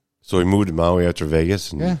 too. So he moved to Maui after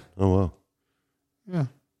Vegas? And, yeah. Oh, wow. Yeah.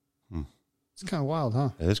 It's kind of wild,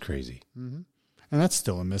 huh? That is crazy. Mm-hmm. And that's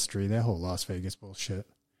still a mystery, that whole Las Vegas bullshit.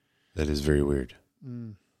 That is very weird.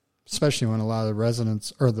 Especially when a lot of the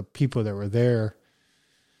residents or the people that were there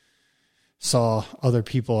saw other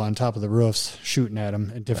people on top of the roofs shooting at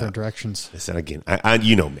them in different directions. Listen, again,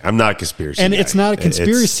 you know me. I'm not a conspiracy and guy. It's not a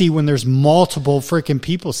conspiracy when there's multiple freaking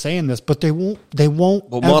people saying this, but they won't Well,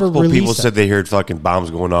 ever multiple release people it. said they heard fucking bombs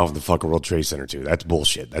going off in the fucking World Trade Center too. That's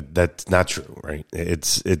bullshit. That's not true, right?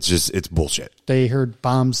 It's bullshit. They heard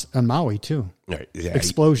bombs on Maui too. Right. Yeah,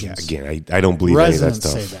 Explosions. Again, I don't believe Residents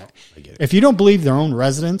any of that stuff. say that. I get it. If you don't believe their own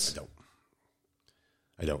residents,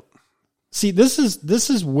 I don't. See, this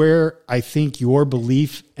is where I think your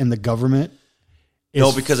belief in the government is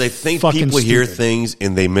No, because I think fucking people hear stupid. things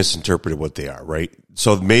and they misinterpret what they are, right?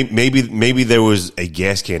 So maybe there was a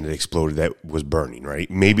gas can that exploded that was burning, right?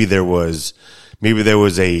 Maybe there was a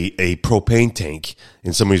propane tank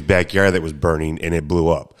in somebody's backyard that was burning and it blew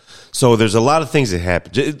up. So there's a lot of things that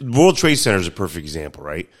happen. World Trade Center is a perfect example,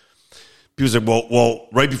 right? People say, well,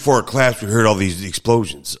 right before our class, we heard all these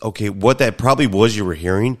explosions. Okay, what that probably was you were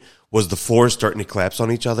hearing was the floors starting to collapse on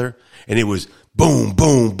each other, and it was boom,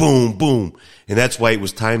 boom, boom, boom. And that's why it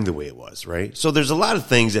was timed the way it was, right? So there's a lot of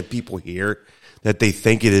things that people hear that they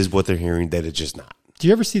think it is what they're hearing that it's just not. Do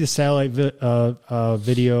you ever see the satellite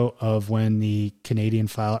video of when the Canadian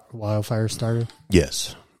wildfire started?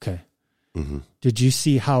 Yes. Okay. Mm-hmm. Did you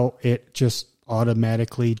see how it just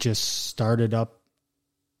automatically just started up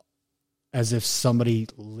as if somebody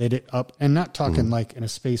lit it up? And not talking like in a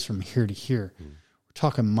space from here to here. We're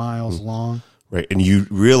talking miles long. Right. And you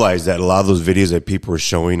realize that a lot of those videos that people were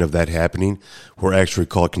showing of that happening were actually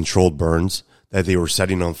called controlled burns, that they were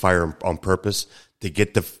setting on fire on purpose to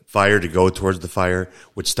get the fire to go towards the fire,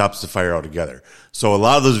 which stops the fire altogether. So a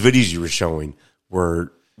lot of those videos you were showing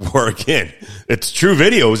were again, it's true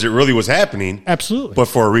videos. It really was happening. Absolutely. But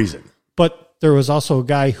for a reason. But there was also a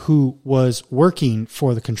guy who was working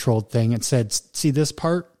for the controlled thing and said, see this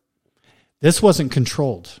part? This wasn't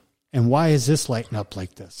controlled. And why is this lighting up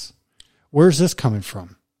like this? Where's this coming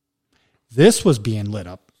from? This was being lit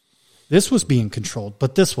up. This was being controlled,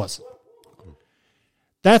 but this wasn't.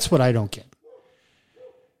 That's what I don't get.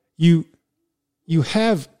 You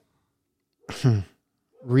have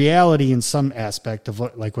reality in some aspect of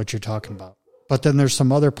what you're talking about. But then there's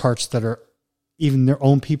some other parts that are even their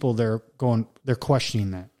own people, they're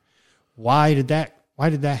questioning that. Why did that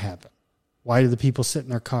happen? Why did the people sit in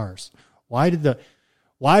their cars?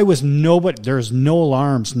 Why was nobody, there's no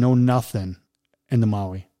alarms, no nothing in the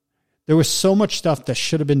Maui. There was so much stuff that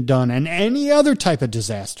should have been done in any other type of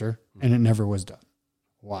disaster, and it never was done.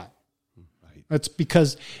 Why? That's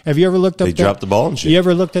because, have you ever looked up They dropped the ball and shit. You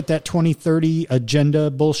ever looked at that 2030 agenda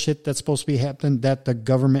bullshit that's supposed to be happening that the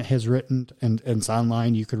government has written and it's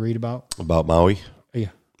online you could read about? About Maui? Yeah.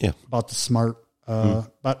 Yeah. About the smart,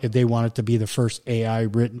 about if they want it to be the first AI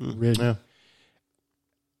written. Yeah.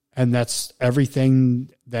 And that's everything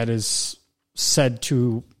that is said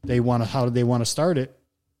to, how do they want to start it?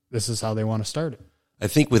 This is how they want to start it. I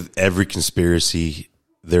think with every conspiracy,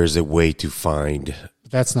 there's a way to find.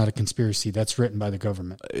 That's not a conspiracy. That's written by the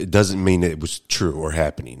government. It doesn't mean it was true or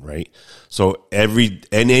happening, right? So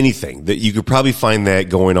anything that you could probably find that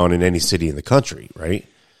going on in any city in the country, right?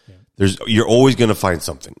 Yeah. You're always going to find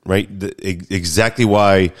something, right? Exactly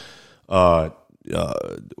why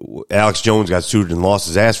Alex Jones got sued and lost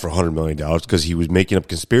his ass for $100 million because he was making up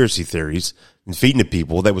conspiracy theories and feeding to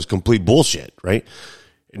people that was complete bullshit, right?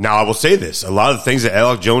 Now, I will say this. A lot of things that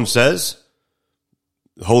Alex Jones says,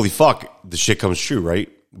 holy fuck, the shit comes true, right?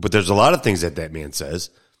 But there's a lot of things that man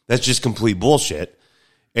says that's just complete bullshit.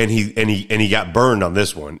 And he got burned on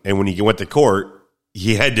this one. And when he went to court,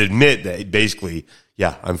 he had to admit that basically,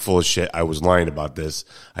 yeah, I'm full of shit. I was lying about this.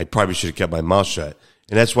 I probably should have kept my mouth shut.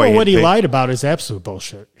 And that's why what he lied about is absolute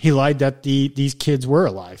bullshit. He lied that these kids were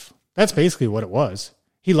alive. That's basically what it was.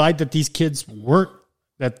 He lied that these kids weren't,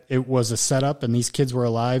 that it was a setup and these kids were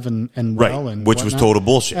alive and well. Right, and which was total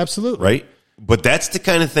bullshit. Absolutely. Right? But that's the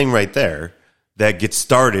kind of thing right there that gets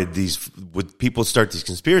started, when people start these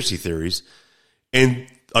conspiracy theories. And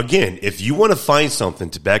again, if you want to find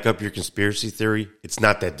something to back up your conspiracy theory, it's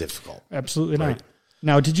not that difficult. Absolutely not.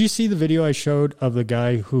 Now, did you see the video I showed of the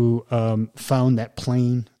guy who found that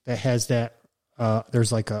plane that has that?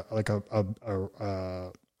 There's like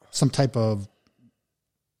a some type of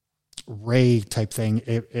ray type thing.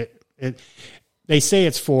 They say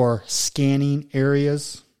it's for scanning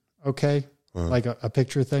areas. Okay, like a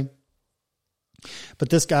picture thing. But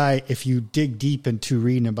this guy, if you dig deep into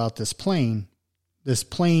reading about this plane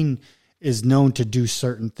is known to do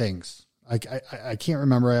certain things. I can't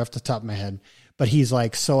remember right off the top of my head. But he's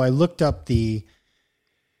like, so I looked up the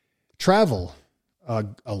travel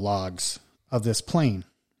logs of this plane.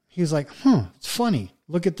 He's like, it's funny.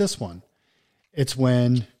 Look at this one. It's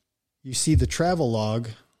when you see the travel log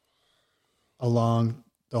along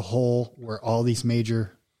the hole where all these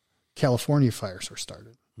major California fires were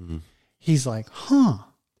started. Mm-hmm. He's like,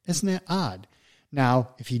 isn't that odd?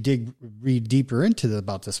 Now, if you read deeper into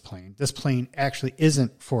about this plane actually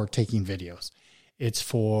isn't for taking videos. It's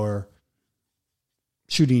for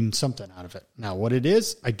shooting something out of it. Now, what it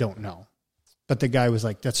is, I don't know. But the guy was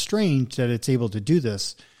like, that's strange that it's able to do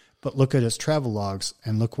this, but look at his travel logs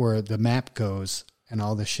and look where the map goes and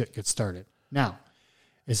all this shit gets started. Now,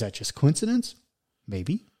 is that just coincidence?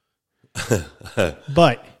 Maybe.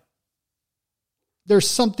 But there's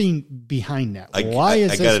something behind that. Why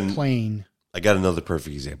is this plane... I got another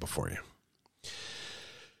perfect example for you.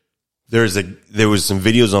 There was some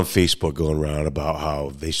videos on Facebook going around about how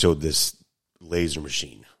they showed this laser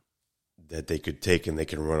machine that they could take and they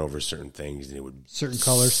can run over certain things and it would certain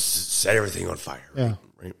colors set everything on fire. Yeah.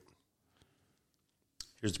 Right.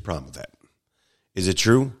 Here's the problem with that. Is it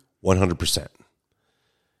true? 100%.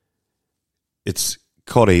 It's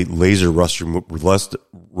called a laser rust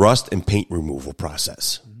and paint removal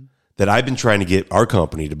process that I've been trying to get our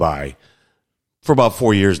company to buy for about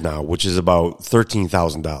 4 years now, which is about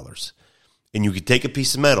 $13,000. And you can take a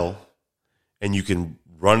piece of metal and you can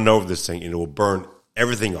run it over this thing and it will burn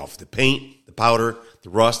everything off. The paint, the powder, the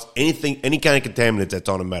rust, anything, any kind of contaminant that's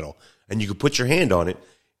on a metal. And you can put your hand on it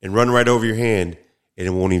and run right over your hand and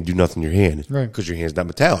it won't even do nothing in your hand because your hand's not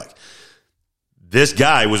metallic. This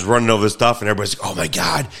guy was running over this stuff and everybody's like, oh my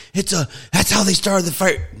God, that's how they started the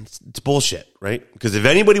fire. It's bullshit, right? Because if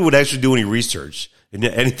anybody would actually do any research and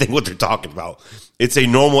anything what they're talking about, it's a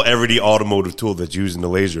normal everyday automotive tool that's used in the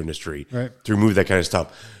laser industry to remove that kind of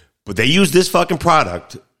stuff. But they use this fucking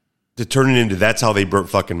product to turn it into that's how they burnt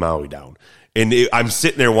fucking Maui down. And I'm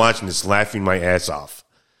sitting there watching this, laughing my ass off.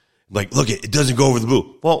 Like, look, it doesn't go over the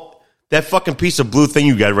blue. Well, that fucking piece of blue thing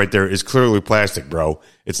you got right there is clearly plastic, bro.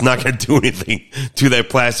 It's not going to do anything to that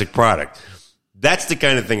plastic product. That's the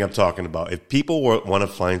kind of thing I'm talking about. If people want to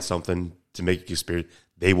find something to make a conspiracy,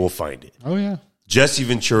 they will find it. Oh, yeah. Jesse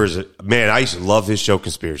Ventura's, man, I used to love his show,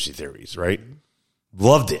 Conspiracy Theories, right?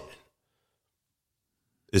 Loved it.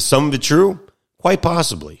 Is some of it true? Quite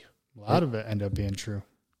possibly. A lot of it ended up being true.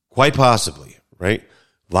 Quite possibly, right?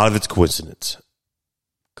 A lot of it's coincidence.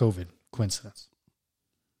 COVID, coincidence.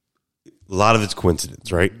 A lot of it's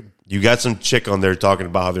coincidence, right? You got some chick on there talking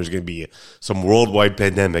about how there's going to be some worldwide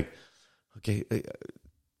pandemic. Okay.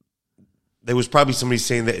 There was probably somebody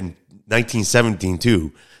saying that in 1917,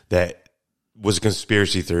 too, that was a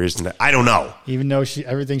conspiracy theorist. And I don't know. Even though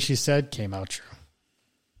everything she said came out true.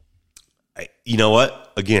 You know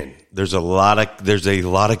what? Again, there's a lot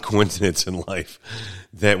of coincidence in life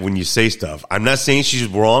that when you say stuff, I'm not saying she's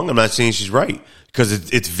wrong. I'm not saying she's right,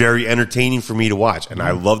 because it's very entertaining for me to watch, and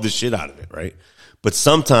I love the shit out of it, right? But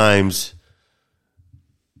sometimes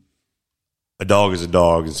a dog is a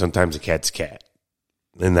dog, and sometimes a cat's a cat,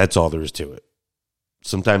 and that's all there is to it.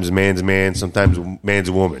 Sometimes a man's a man, sometimes a man's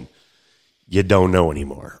a woman. You don't know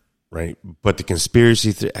anymore, right? But the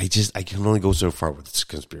conspiracy I can only go so far with this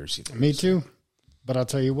conspiracy theories. Me too. But I'll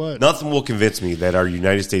tell you what. Nothing will convince me that our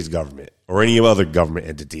United States government or any other government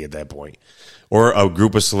entity at that point or a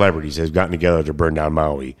group of celebrities has gotten together to burn down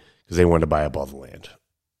Maui because they wanted to buy up all the land.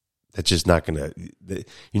 That's just not going to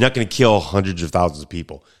 – you're not going to kill hundreds of thousands of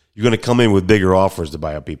people. You're going to come in with bigger offers to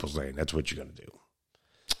buy up people's land. That's what you're going to do.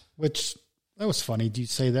 Which – that was funny. Do you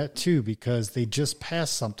say that too? Because they just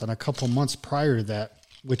passed something a couple months prior to that,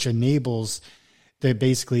 which enables that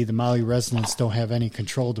basically the Maui residents don't have any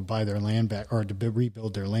control to buy their land back or to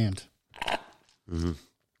rebuild their land. Mm-hmm.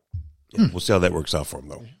 Yeah, we'll see how that works out for them,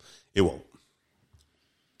 though. It won't.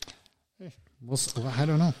 I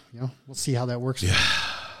don't know. We'll see how that works. Yeah.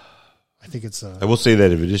 I think it's. I will say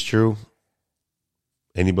that if it is true,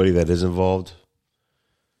 anybody that is involved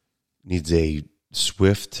needs a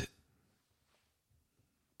swift.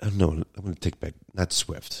 No, I'm going to take back. Not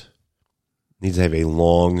swift. Needs to have a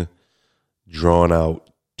long, drawn-out,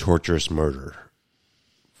 torturous murder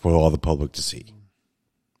for all the public to see.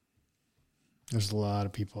 There's a lot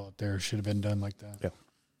of people out there who should have been done like that.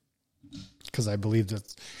 Yeah. Because I believe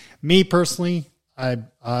that. Me personally,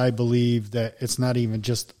 I believe that it's not even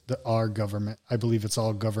just our government. I believe it's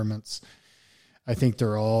all governments. I think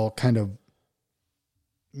they're all kind of.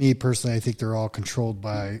 Me personally, I think they're all controlled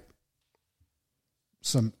by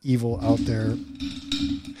some evil out there,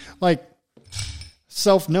 like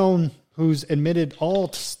self-known, who's admitted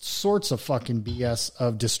all sorts of fucking BS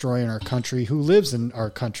of destroying our country, who lives in our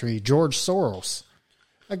country, George Soros.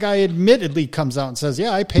 A guy admittedly comes out and says, yeah,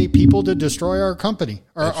 I pay people to destroy our company,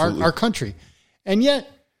 or our country. And yet,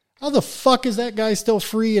 how the fuck is that guy still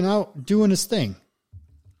free and out doing his thing?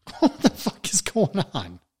 What the fuck is going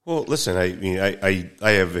on? Well, listen, I mean, I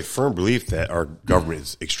have a firm belief that our government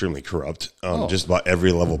is extremely corrupt, just about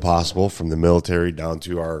every level possible, from the military down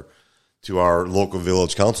to our local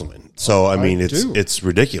village councilman. So, I mean, it's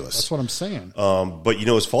ridiculous. That's what I'm saying. But you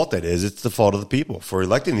know whose fault that is? It's the fault of the people for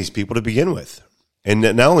electing these people to begin with. And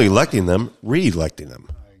not only electing them, re-electing them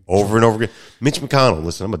over and over again. Mitch McConnell,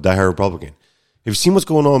 listen, I'm a diehard Republican. Have you seen what's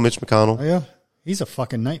going on with Mitch McConnell? Oh, yeah. He's a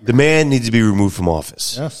fucking nightmare. The man needs to be removed from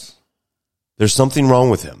office. Yes. There's something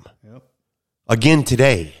wrong with him. Yep. Again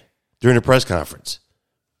today, during a press conference.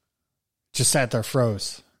 Just sat there,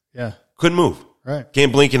 froze. Yeah. Couldn't move. Right.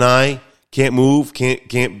 Can't blink an eye. Can't move.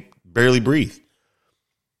 Can't barely breathe.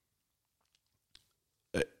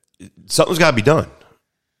 Something's got to be done.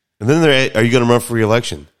 And then are you going to run for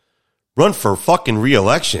re-election? Run for fucking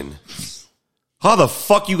re-election? How the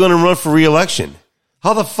fuck you going to run for re-election?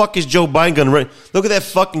 How the fuck is Joe Biden going to run? Look at that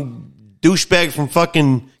fucking douchebag from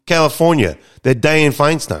fucking California, that Dianne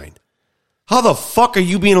Feinstein. How the fuck are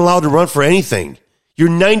you being allowed to run for anything? You're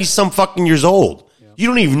 90-some fucking years old. Yeah. You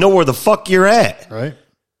don't even know where the fuck you're at. Right.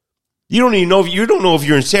 You don't even know if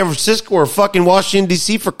you're in San Francisco or fucking Washington,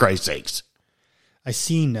 D.C., for Christ's sakes. I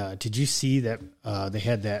seen, did you see that they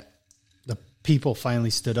had the people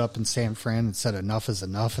finally stood up in San Fran and said enough is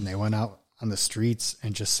enough, and they went out on the streets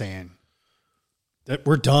and just saying that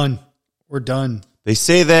we're done. We're done. They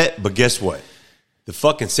say that, but guess what?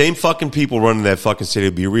 The same fucking people running that fucking city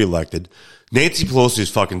will be reelected. Nancy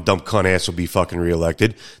Pelosi's fucking dumb cunt ass will be fucking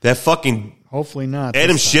reelected. That fucking hopefully not.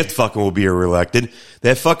 Adam Schiff fucking will be reelected.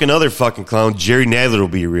 That fucking other fucking clown, Jerry Nadler, will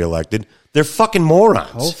be reelected. They're fucking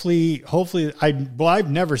morons. Hopefully, I've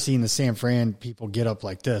never seen the San Fran people get up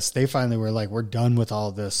like this. They finally were like, we're done with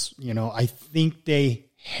all this. You know, I think they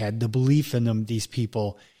had the belief in them, these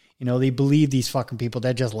people. You know, they believe these fucking people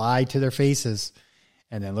that just lie to their faces.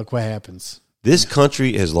 And then look what happens. This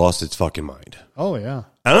country has lost its fucking mind. Oh, yeah.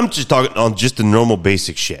 And I'm just talking on just the normal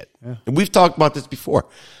basic shit. Yeah. And we've talked about this before.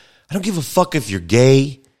 I don't give a fuck if you're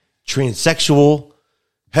gay, transsexual,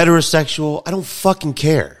 heterosexual. I don't fucking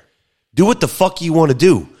care. Do what the fuck you want to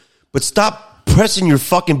do. But stop pressing your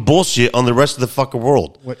fucking bullshit on the rest of the fucking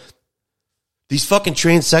world. What? These fucking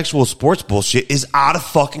transsexual sports bullshit is out of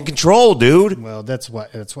fucking control, dude. Well, that's why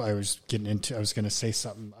I was getting into. I was going to say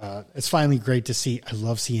something. It's finally great to see. I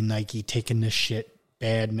love seeing Nike taking this shit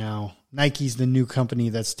bad now. Nike's the new company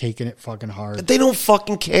that's taking it fucking hard. They don't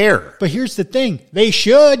fucking care. But here's the thing. They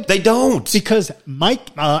should. They don't. Because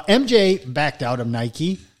MJ backed out of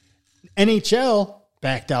Nike. NHL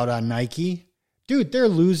backed out on Nike. Dude, they're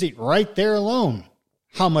losing right there alone.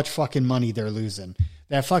 How much fucking money they're losing.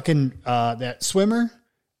 That fucking, that swimmer,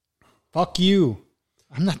 fuck you.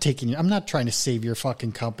 I'm not trying to save your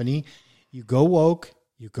fucking company. You go woke,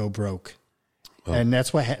 you go broke. Oh. And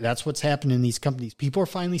that's what's happening in these companies. People are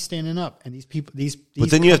finally standing up, and these But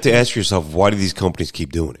then you have to ask yourself, why do these companies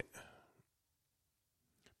keep doing it?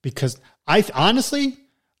 Because I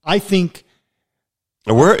think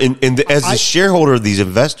as the shareholder of these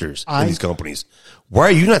investors in these companies, why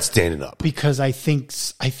are you not standing up? Because I think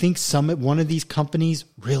one of these companies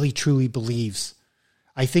really truly believes.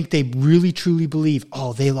 I think they really truly believe,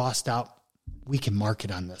 oh, they lost out. We can market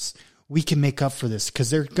on this. We can make up for this because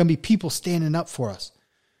there are going to be people standing up for us.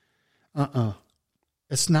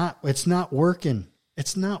 It's not working.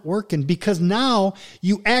 It's not working because now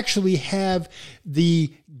you actually have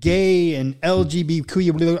the gay and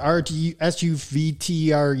LGBTQ,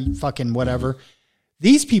 SUVTR, fucking whatever.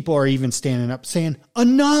 These people are even standing up saying,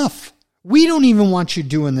 enough. We don't even want you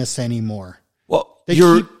doing this anymore. Well,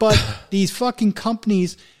 but these fucking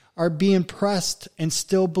companies are being pressed and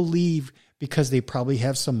still believe because they probably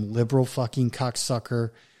have some liberal fucking cocksucker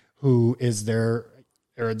who is their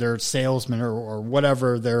salesman or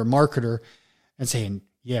whatever, their marketer, and saying,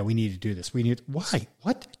 yeah, we need to do this. Why?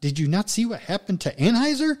 What? Did you not see what happened to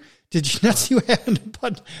Anheuser? Did you not see what happened to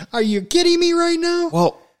Bud? Are you kidding me right now?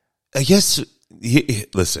 Well, I guess,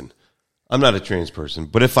 listen, I'm not a trans person,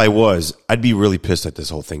 but if I was, I'd be really pissed at this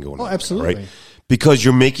whole thing going on. Oh, absolutely. Right? Because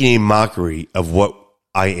you're making a mockery of what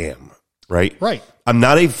I am, right? Right. I'm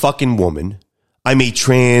not a fucking woman. I'm a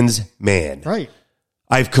trans man. Right.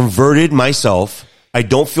 I've converted myself. I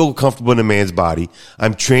don't feel comfortable in a man's body.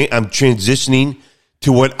 I'm transitioning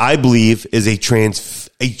to what I believe is a trans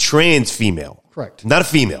female. Correct. Not a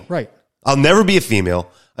female. Right. I'll never be a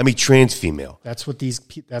female. I'm a trans female. That's what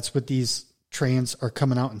these trans are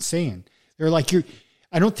coming out and saying. They're like,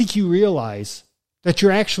 I don't think you realize that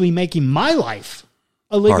you're actually making my life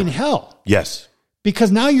a living hell. Yes.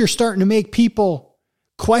 Because now you're starting to make people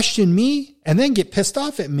question me and then get pissed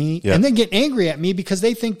off at me and then get angry at me because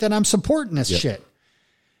they think that I'm supporting this shit.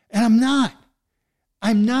 And I'm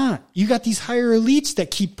not. You got these higher elites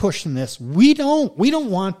that keep pushing this. We don't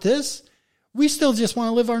want this. We still just want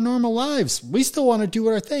to live our normal lives. We still want to do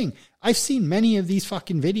our thing. I've seen many of these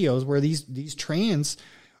fucking videos where these trans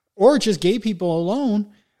or just gay people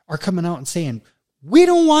alone are coming out and saying, we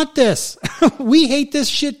don't want this. We hate this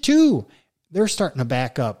shit too. They're starting to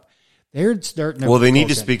back up. They're starting to. Well, they need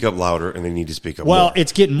to speak up louder and they need to speak up more. Well,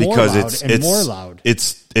 it's getting more loud and more loud.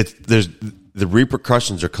 The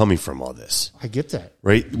repercussions are coming from all this. I get that.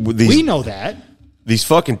 Right? We know that. These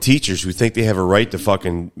fucking teachers who think they have a right to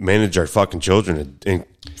fucking manage our fucking children and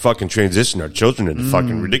fucking transition our children into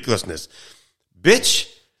fucking ridiculousness.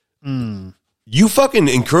 Bitch, you fucking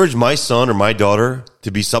encourage my son or my daughter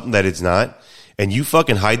to be something that it's not, and you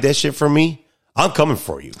fucking hide that shit from me, I'm coming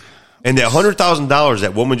for you. And that $100,000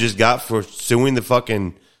 that woman just got for suing the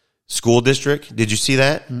fucking school district, did you see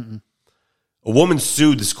that? Mm-mm. A woman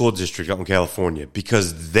sued the school district out in California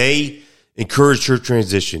because they encouraged her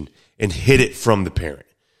transition and hid it from the parent.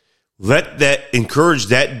 Encourage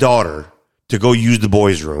that daughter to go use the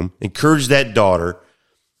boys' room, encourage that daughter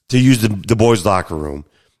to use the boys' locker room,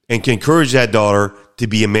 and encourage that daughter to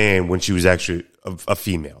be a man when she was actually a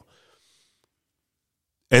female.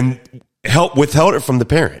 And withheld it from the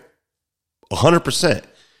parent. 100%.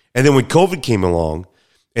 And then when COVID came along,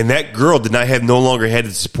 and that girl no longer had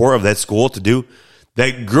the support of that school to do,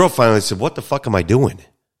 that girl finally said, what the fuck am I doing?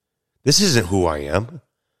 This isn't who I am.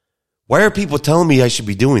 Why are people telling me I should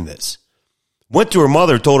be doing this? Went to her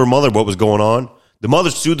mother, told her mother what was going on. The mother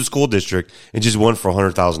sued the school district and just won for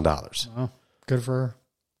 $100,000. Oh, good for her.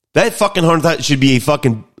 That fucking $100,000 should be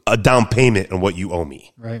a down payment on what you owe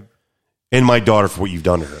me. Right. And my daughter for what you've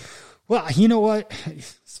done to her. Well, you know what?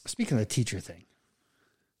 Speaking of the teacher thing,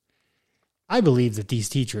 I believe that these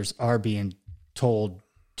teachers are being told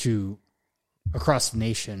across the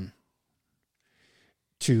nation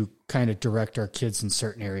to kind of direct our kids in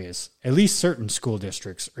certain areas, at least certain school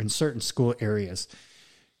districts or in certain school areas.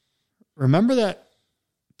 Remember that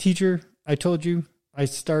teacher I told you I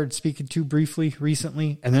started speaking to briefly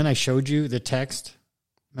recently, and then I showed you the text?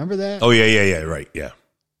 Remember that? Oh, yeah, right, yeah.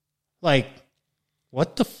 Like,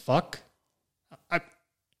 what the fuck?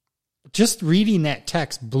 Just reading that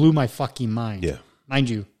text blew my fucking mind. Yeah. Mind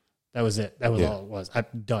you, that was it. That was all it was. I'm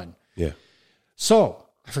done. Yeah. So,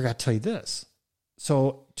 I forgot to tell you this.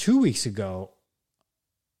 So, 2 weeks ago,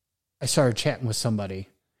 I started chatting with somebody,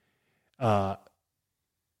 their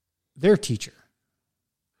teacher.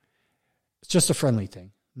 It's just a friendly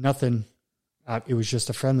thing. Nothing It was just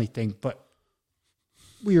a friendly thing, but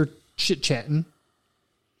we were chit-chatting.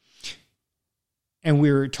 And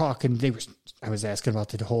we were talking. I was asking about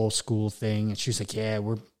the whole school thing, and she was like, "Yeah,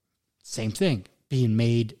 we're same thing, being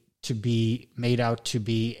made out to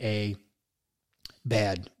be a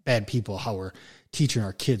bad people. How we're teaching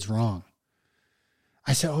our kids wrong."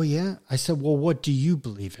 I said, "Oh yeah." I said, "Well, what do you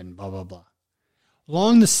believe in?" Blah blah blah.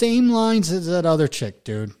 Along the same lines as that other chick,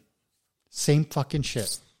 dude. Same fucking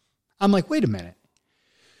shit. I'm like, wait a minute.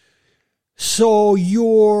 So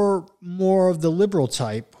you're more of the liberal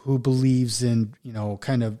type who believes in,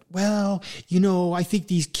 kind of, I think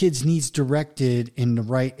these kids needs directed in the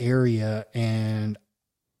right area. And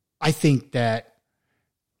I think that,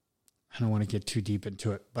 I don't want to get too deep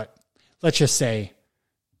into it, but let's just say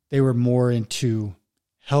they were more into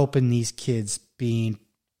helping these kids being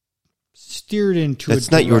steered into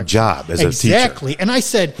That's not your job as a teacher. Exactly. And I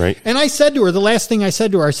said, right? And I said to her, the last thing I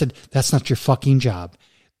said to her, I said, that's not your fucking job.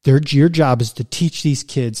 Your job is to teach these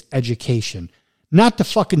kids education, not to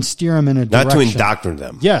fucking steer them in a direction. Not to indoctrinate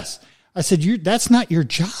them. Yes. I said, that's not your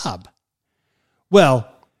job.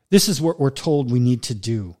 Well, this is what we're told we need to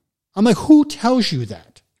do. I'm like, who tells you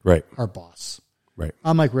that? Right. Our boss. Right.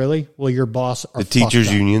 I'm like, really? Well, your boss are the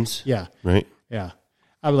teachers' unions. Yeah. Right. Yeah.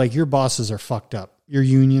 I was like, your bosses are fucked up. Your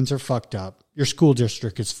unions are fucked up. Your school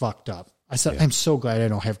district is fucked up. I said, I'm so glad I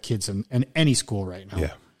don't have kids in any school right now.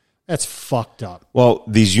 Yeah. That's fucked up. Well,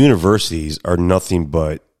 these universities are nothing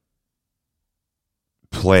but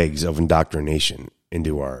plagues of indoctrination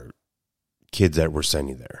into our kids that we're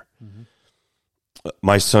sending there. Mm-hmm.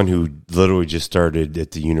 My son, who literally just started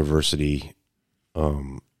at the university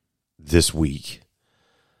this week,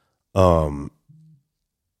 in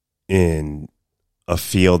a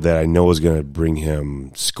field that I know is going to bring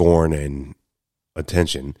him scorn and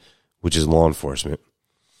attention, which is law enforcement.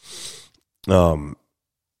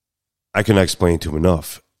 I cannot explain to him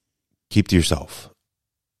enough. Keep to yourself.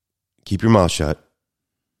 Keep your mouth shut.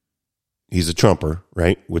 He's a Trumper,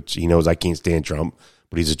 right? Which he knows I can't stand Trump,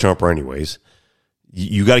 but he's a Trumper anyways.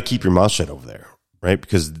 You got to keep your mouth shut over there, right?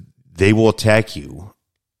 Because they will attack you.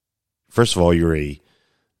 First of all, you're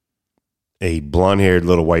a blonde-haired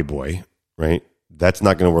little white boy, right? That's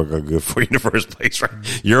not going to work out good for you in the first place,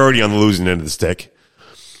 right? You're already on the losing end of the stick.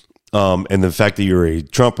 And the fact that you're a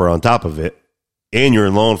Trumper on top of it, and you're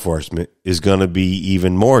in law enforcement, is going to be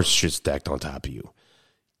even more shit stacked on top of you.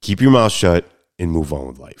 Keep your mouth shut and move on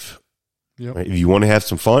with life. Yep. Right? If you want to have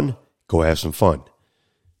some fun, go have some fun.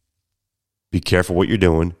 Be careful what you're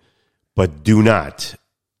doing, but do not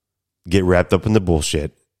get wrapped up in the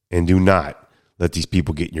bullshit, and do not let these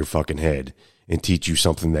people get in your fucking head and teach you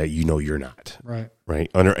something that you know you're not. Right.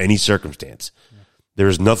 Right? Under any circumstance. Yeah.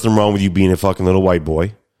 There's nothing wrong with you being a fucking little white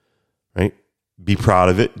boy. Right? Be proud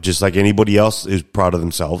of it, just like anybody else is proud of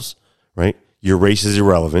themselves, right? Your race is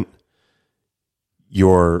irrelevant.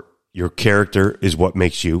 Your character is what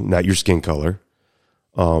makes you, not your skin color.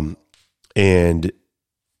 And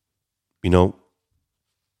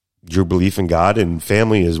your belief in God and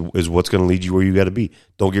family is what's going to lead you where you got to be.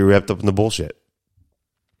 Don't get wrapped up in the bullshit.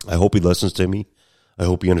 I hope he listens to me. I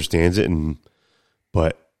hope he understands it.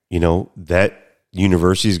 But that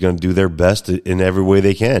university is going to do their best in every way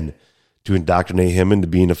they can to indoctrinate him into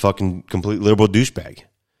being a fucking complete liberal douchebag.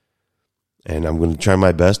 And I'm going to try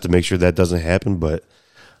my best to make sure that doesn't happen, but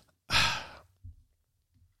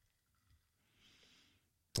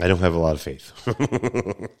I don't have a lot of faith.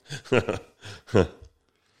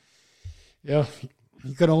 Yeah,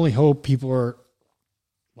 you can only hope people are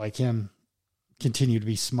like him, continue to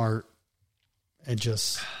be smart, and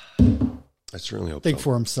just I certainly hope think so.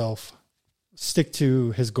 for himself, stick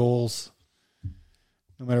to his goals,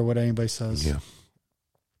 no matter what anybody says. Yeah,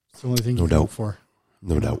 it's the only thing no you can doubt. hope for.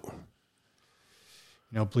 No doubt.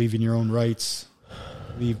 Believe in your own rights.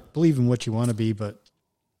 Believe in what you want to be, but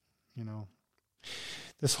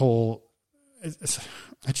this whole,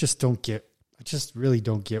 I just really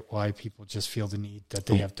don't get why people just feel the need that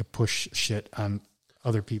they have to push shit on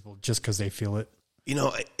other people just because they feel it.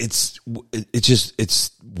 It's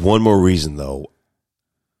one more reason though.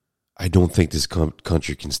 I don't think this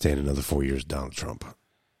country can stand another 4 years of Donald Trump.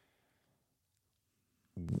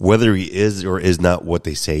 Whether he is or is not what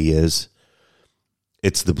they say he is,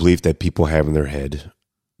 it's the belief that people have in their head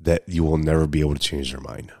that you will never be able to change their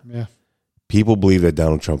mind. Yeah. People believe that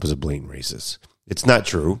Donald Trump is a blatant racist. It's not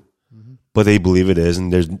true, but they believe it is.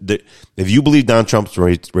 And if you believe Donald Trump's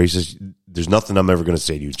racist, there's nothing I'm ever going to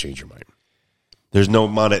say to you to change your mind. There's no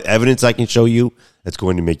amount of evidence I can show you that's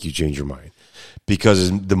going to make you change your mind.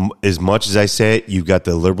 Because as much as I say it, you've got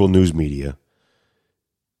the liberal news media,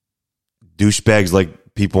 douchebags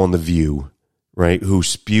like people on The View, right, who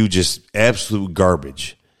spew just absolute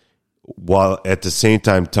garbage, while at the same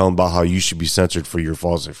time telling about how you should be censored for your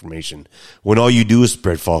false information, when all you do is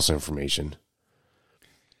spread false information.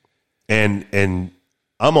 And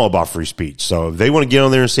I'm all about free speech. So if they want to get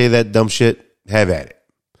on there and say that dumb shit, have at it.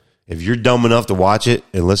 If you're dumb enough to watch it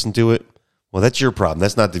and listen to it, well, that's your problem.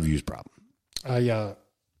 That's not the View's problem. I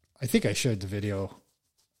think I showed the video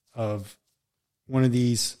of one of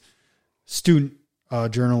these student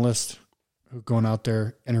journalists who are going out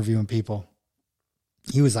there interviewing people.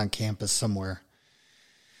 He was on campus somewhere.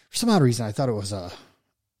 For some odd reason, I thought it was a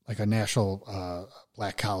national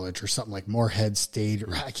black college or something, like Morehead State,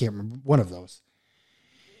 or I can't remember, one of those.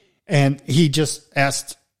 And he just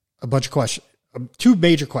asked a bunch of questions, two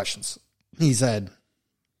major questions. He said,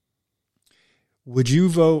 would you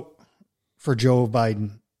vote for Joe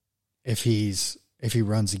Biden if he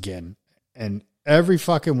runs again? And every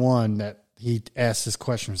fucking one that he asked this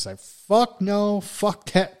question was like, fuck no, fuck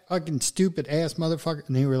that fucking stupid ass motherfucker.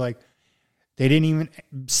 And they were like, they didn't even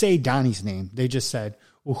say Donnie's name. They just said,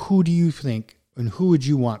 well, who do you think and who would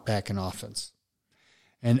you want back in offense?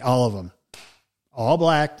 And all of them, all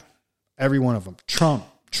black, every one of them.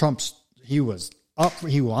 Trump's, he was up,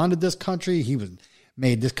 he wanted this country. He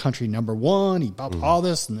made this country number one. He bought all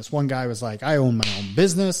this. And this one guy was like, I own my own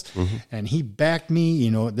business. And he backed me,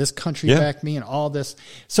 this country backed me and all this.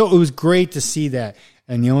 So it was great to see that.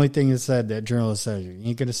 And the only thing that said, that journalist said, you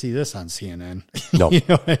ain't going to see this on CNN. No. You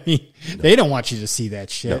know what I mean? No. They don't want you to see that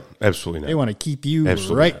shit. No, absolutely not. They want to keep you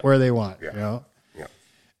where they want, Yeah.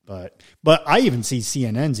 But I even see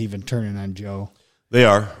CNN's even turning on Joe. They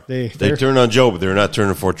are. They turn on Joe, but they're not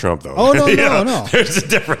turning for Trump, though. Oh, no. There's a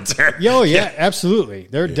difference there. Yeah, absolutely.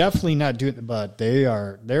 They're definitely not doing it, but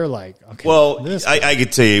they're like, okay. Well, I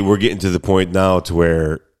could tell you we're getting to the point now to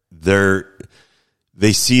where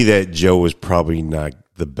they see that Joe is probably not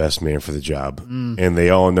the best man for the job. And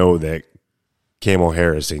they all know that Kamala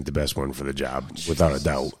Harris ain't the best one for the job, without a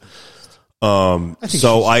doubt.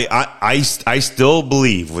 So I still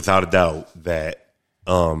believe, without a doubt, that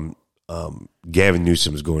Gavin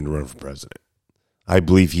Newsom is going to run for president. I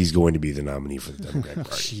believe he's going to be the nominee for the Democratic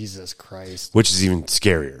Party. Jesus Christ. Which is even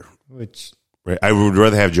scarier. Right? I would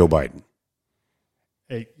rather have Joe Biden.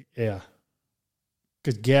 Yeah.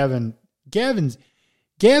 Because Gavin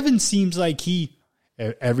seems like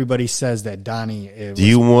everybody says that Donnie is Do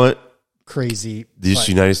you want crazy. This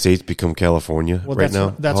United States become California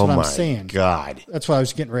now? That's what I'm saying. God. That's what I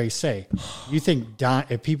was getting ready to say. You think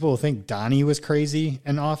if people think Donnie was crazy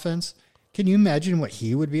in offense, can you imagine what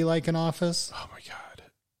he would be like in office? Oh, my God.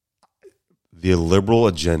 The liberal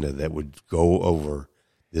agenda that would go over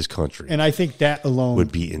this country. And I think that alone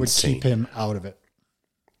would be insane. Would keep him out of it.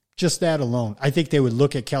 Just that alone. I think they would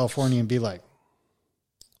look at California and be like,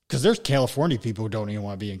 because there's California people who don't even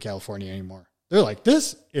want to be in California anymore. They're like,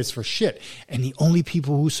 this is for shit. And the only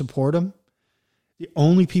people who support him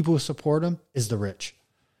is the rich.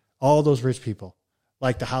 All those rich people.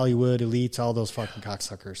 Like the Hollywood elites, all those fucking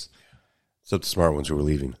cocksuckers. Except the smart ones who were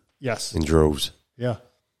leaving. Yes. In droves. Yeah.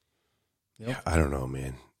 Yep. Yeah, I don't know,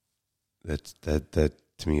 man. That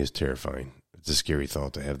to me is terrifying. It's a scary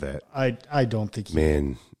thought to have that. I don't think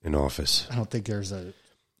man in office. I don't think there's a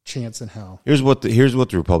chance in hell. Here's what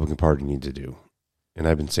the Republican Party needs to do. And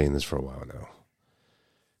I've been saying this for a while now.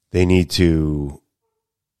 They need to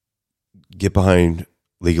get behind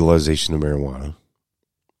legalization of marijuana.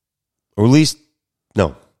 Or at least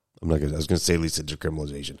I was going to say at least it's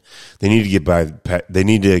decriminalization. They need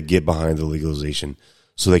to get behind the legalization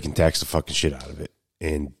so they can tax the fucking shit out of it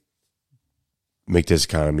and make this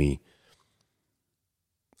economy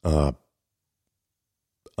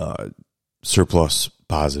surplus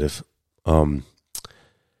positive.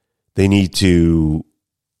 They need to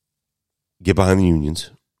get behind the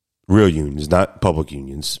unions, real unions, not public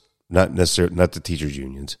unions, not necessarily not the teachers'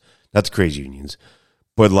 unions, not the crazy unions,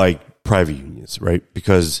 but like private unions, right?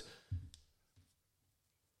 Because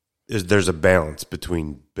there's a balance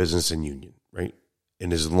between business and union, right?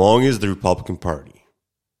 And as long as the Republican Party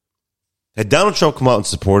had Donald Trump come out and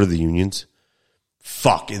supported the unions,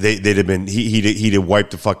 they'd have been he'd have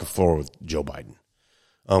wiped the fucking floor with Joe Biden.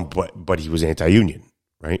 But he was anti-union,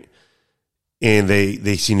 right? And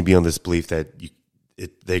they seem to be on this belief that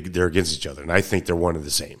they're against each other, and I think they're one and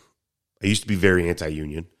the same. I used to be very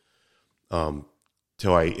anti-union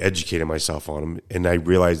till I educated myself on them, and I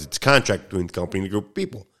realized it's a contract between the company and a group of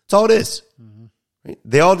people. That's all it is. Mm-hmm. Right?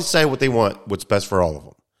 They all decide what they want, what's best for all of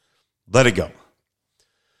them. Let it go.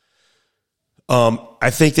 I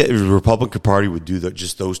think that the Republican Party would do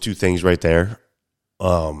just those two things right there,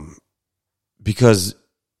 because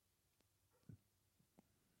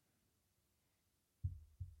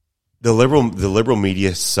the liberal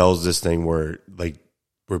media sells this thing where like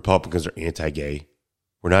Republicans are anti-gay.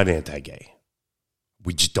 We're not anti-gay.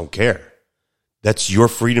 We just don't care. That's your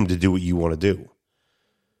freedom to do what you want to do.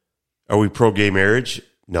 Are we pro-gay marriage?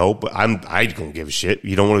 No, but I don't give a shit.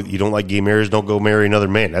 You don't like gay marriage, don't go marry another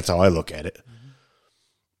man. That's how I look at it.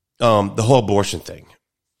 The whole abortion thing.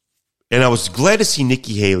 And I was glad to see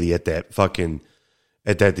Nikki Haley at that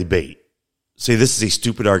debate say this is a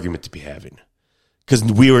stupid argument to be having. Because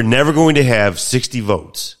we are never going to have 60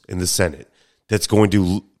 votes in the Senate that's going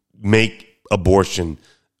to make abortion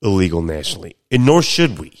illegal nationally. And nor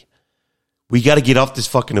should we. We got to get off this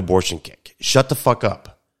fucking abortion kick. Shut the fuck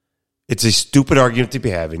up. It's a stupid argument to be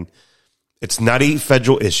having. It's not a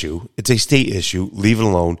federal issue. It's a state issue. Leave it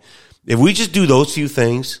alone. If we just do those few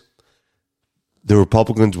things, the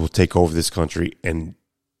Republicans will take over this country and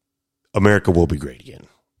America will be great again.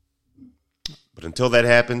 But until that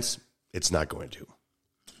happens, it's not going to.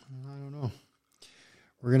 I don't know.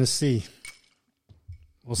 We're going to see.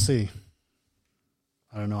 We'll see.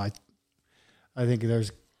 I don't know. I think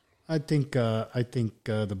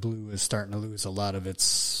the blue is starting to lose a lot of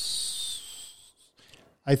its.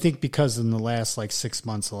 I think because in the last 6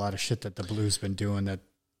 months, a lot of shit that the blue's been doing, that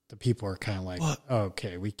the people are kind of like,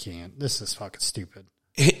 okay, we can't. This is fucking stupid.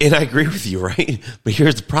 And I agree with you, right? But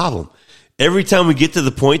here's the problem. Every time we get to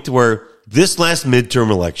the point to where this last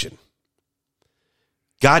midterm election,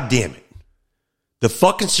 God damn it, the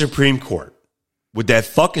fucking Supreme Court with that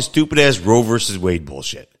fucking stupid ass Roe versus Wade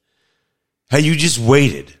bullshit. How you just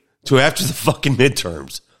waited till after the fucking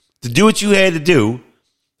midterms to do what you had to do.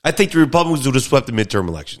 I think the Republicans would have swept the midterm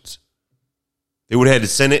elections. They would have had the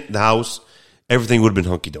Senate, the House, everything would have been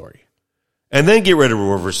hunky-dory. And then get rid of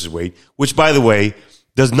Roe versus Wade, which, by the way,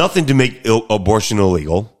 does nothing to make abortion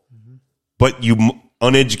illegal. But you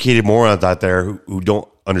uneducated morons out there who don't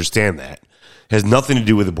understand that. Has nothing to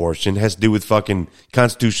do with abortion. Has to do with fucking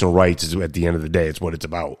constitutional rights is at the end of the day. It's what it's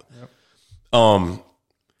about. Yep. And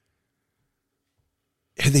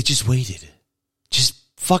they just waited. Just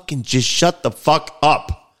shut the fuck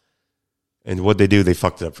up. And what they do, they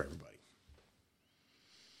fucked it up for everybody.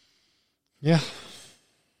 Yeah.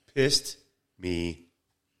 Pissed me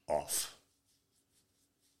off.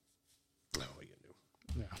 Oh, what are you going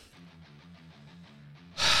to do? Yeah.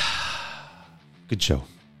 Good show.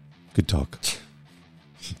 Good talk.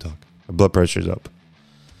 Good talk. My blood pressure's up.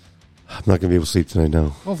 I'm not going to be able to sleep tonight now.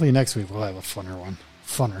 Hopefully next week we'll have a funner one.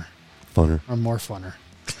 Funner. Or more funner.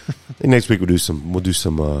 I think next week we'll do some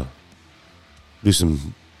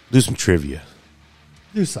trivia.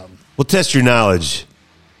 Do something. We'll test your knowledge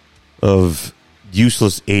of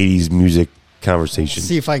useless 80s music conversation.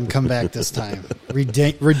 See if I can come back this time.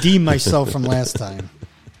 Redeem myself from last time.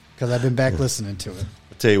 Because I've been back listening to it.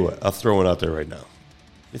 I'll tell you what, I'll throw one out there right now.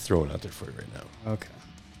 Let me throw one out there for you right now. Okay.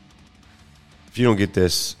 If you don't get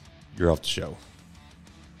this, you're off the show.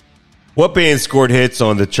 What band scored hits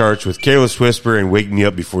on the charts with Careless Whisper and Wake Me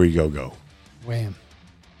Up Before You Go? Wham.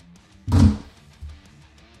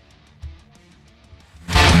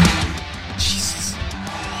 Jesus.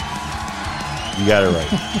 You got it right.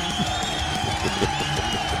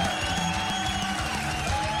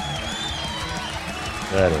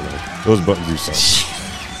 I don't know. Those buttons do something.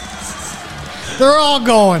 They're all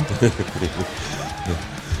going.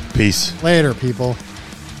 Peace. Later, people.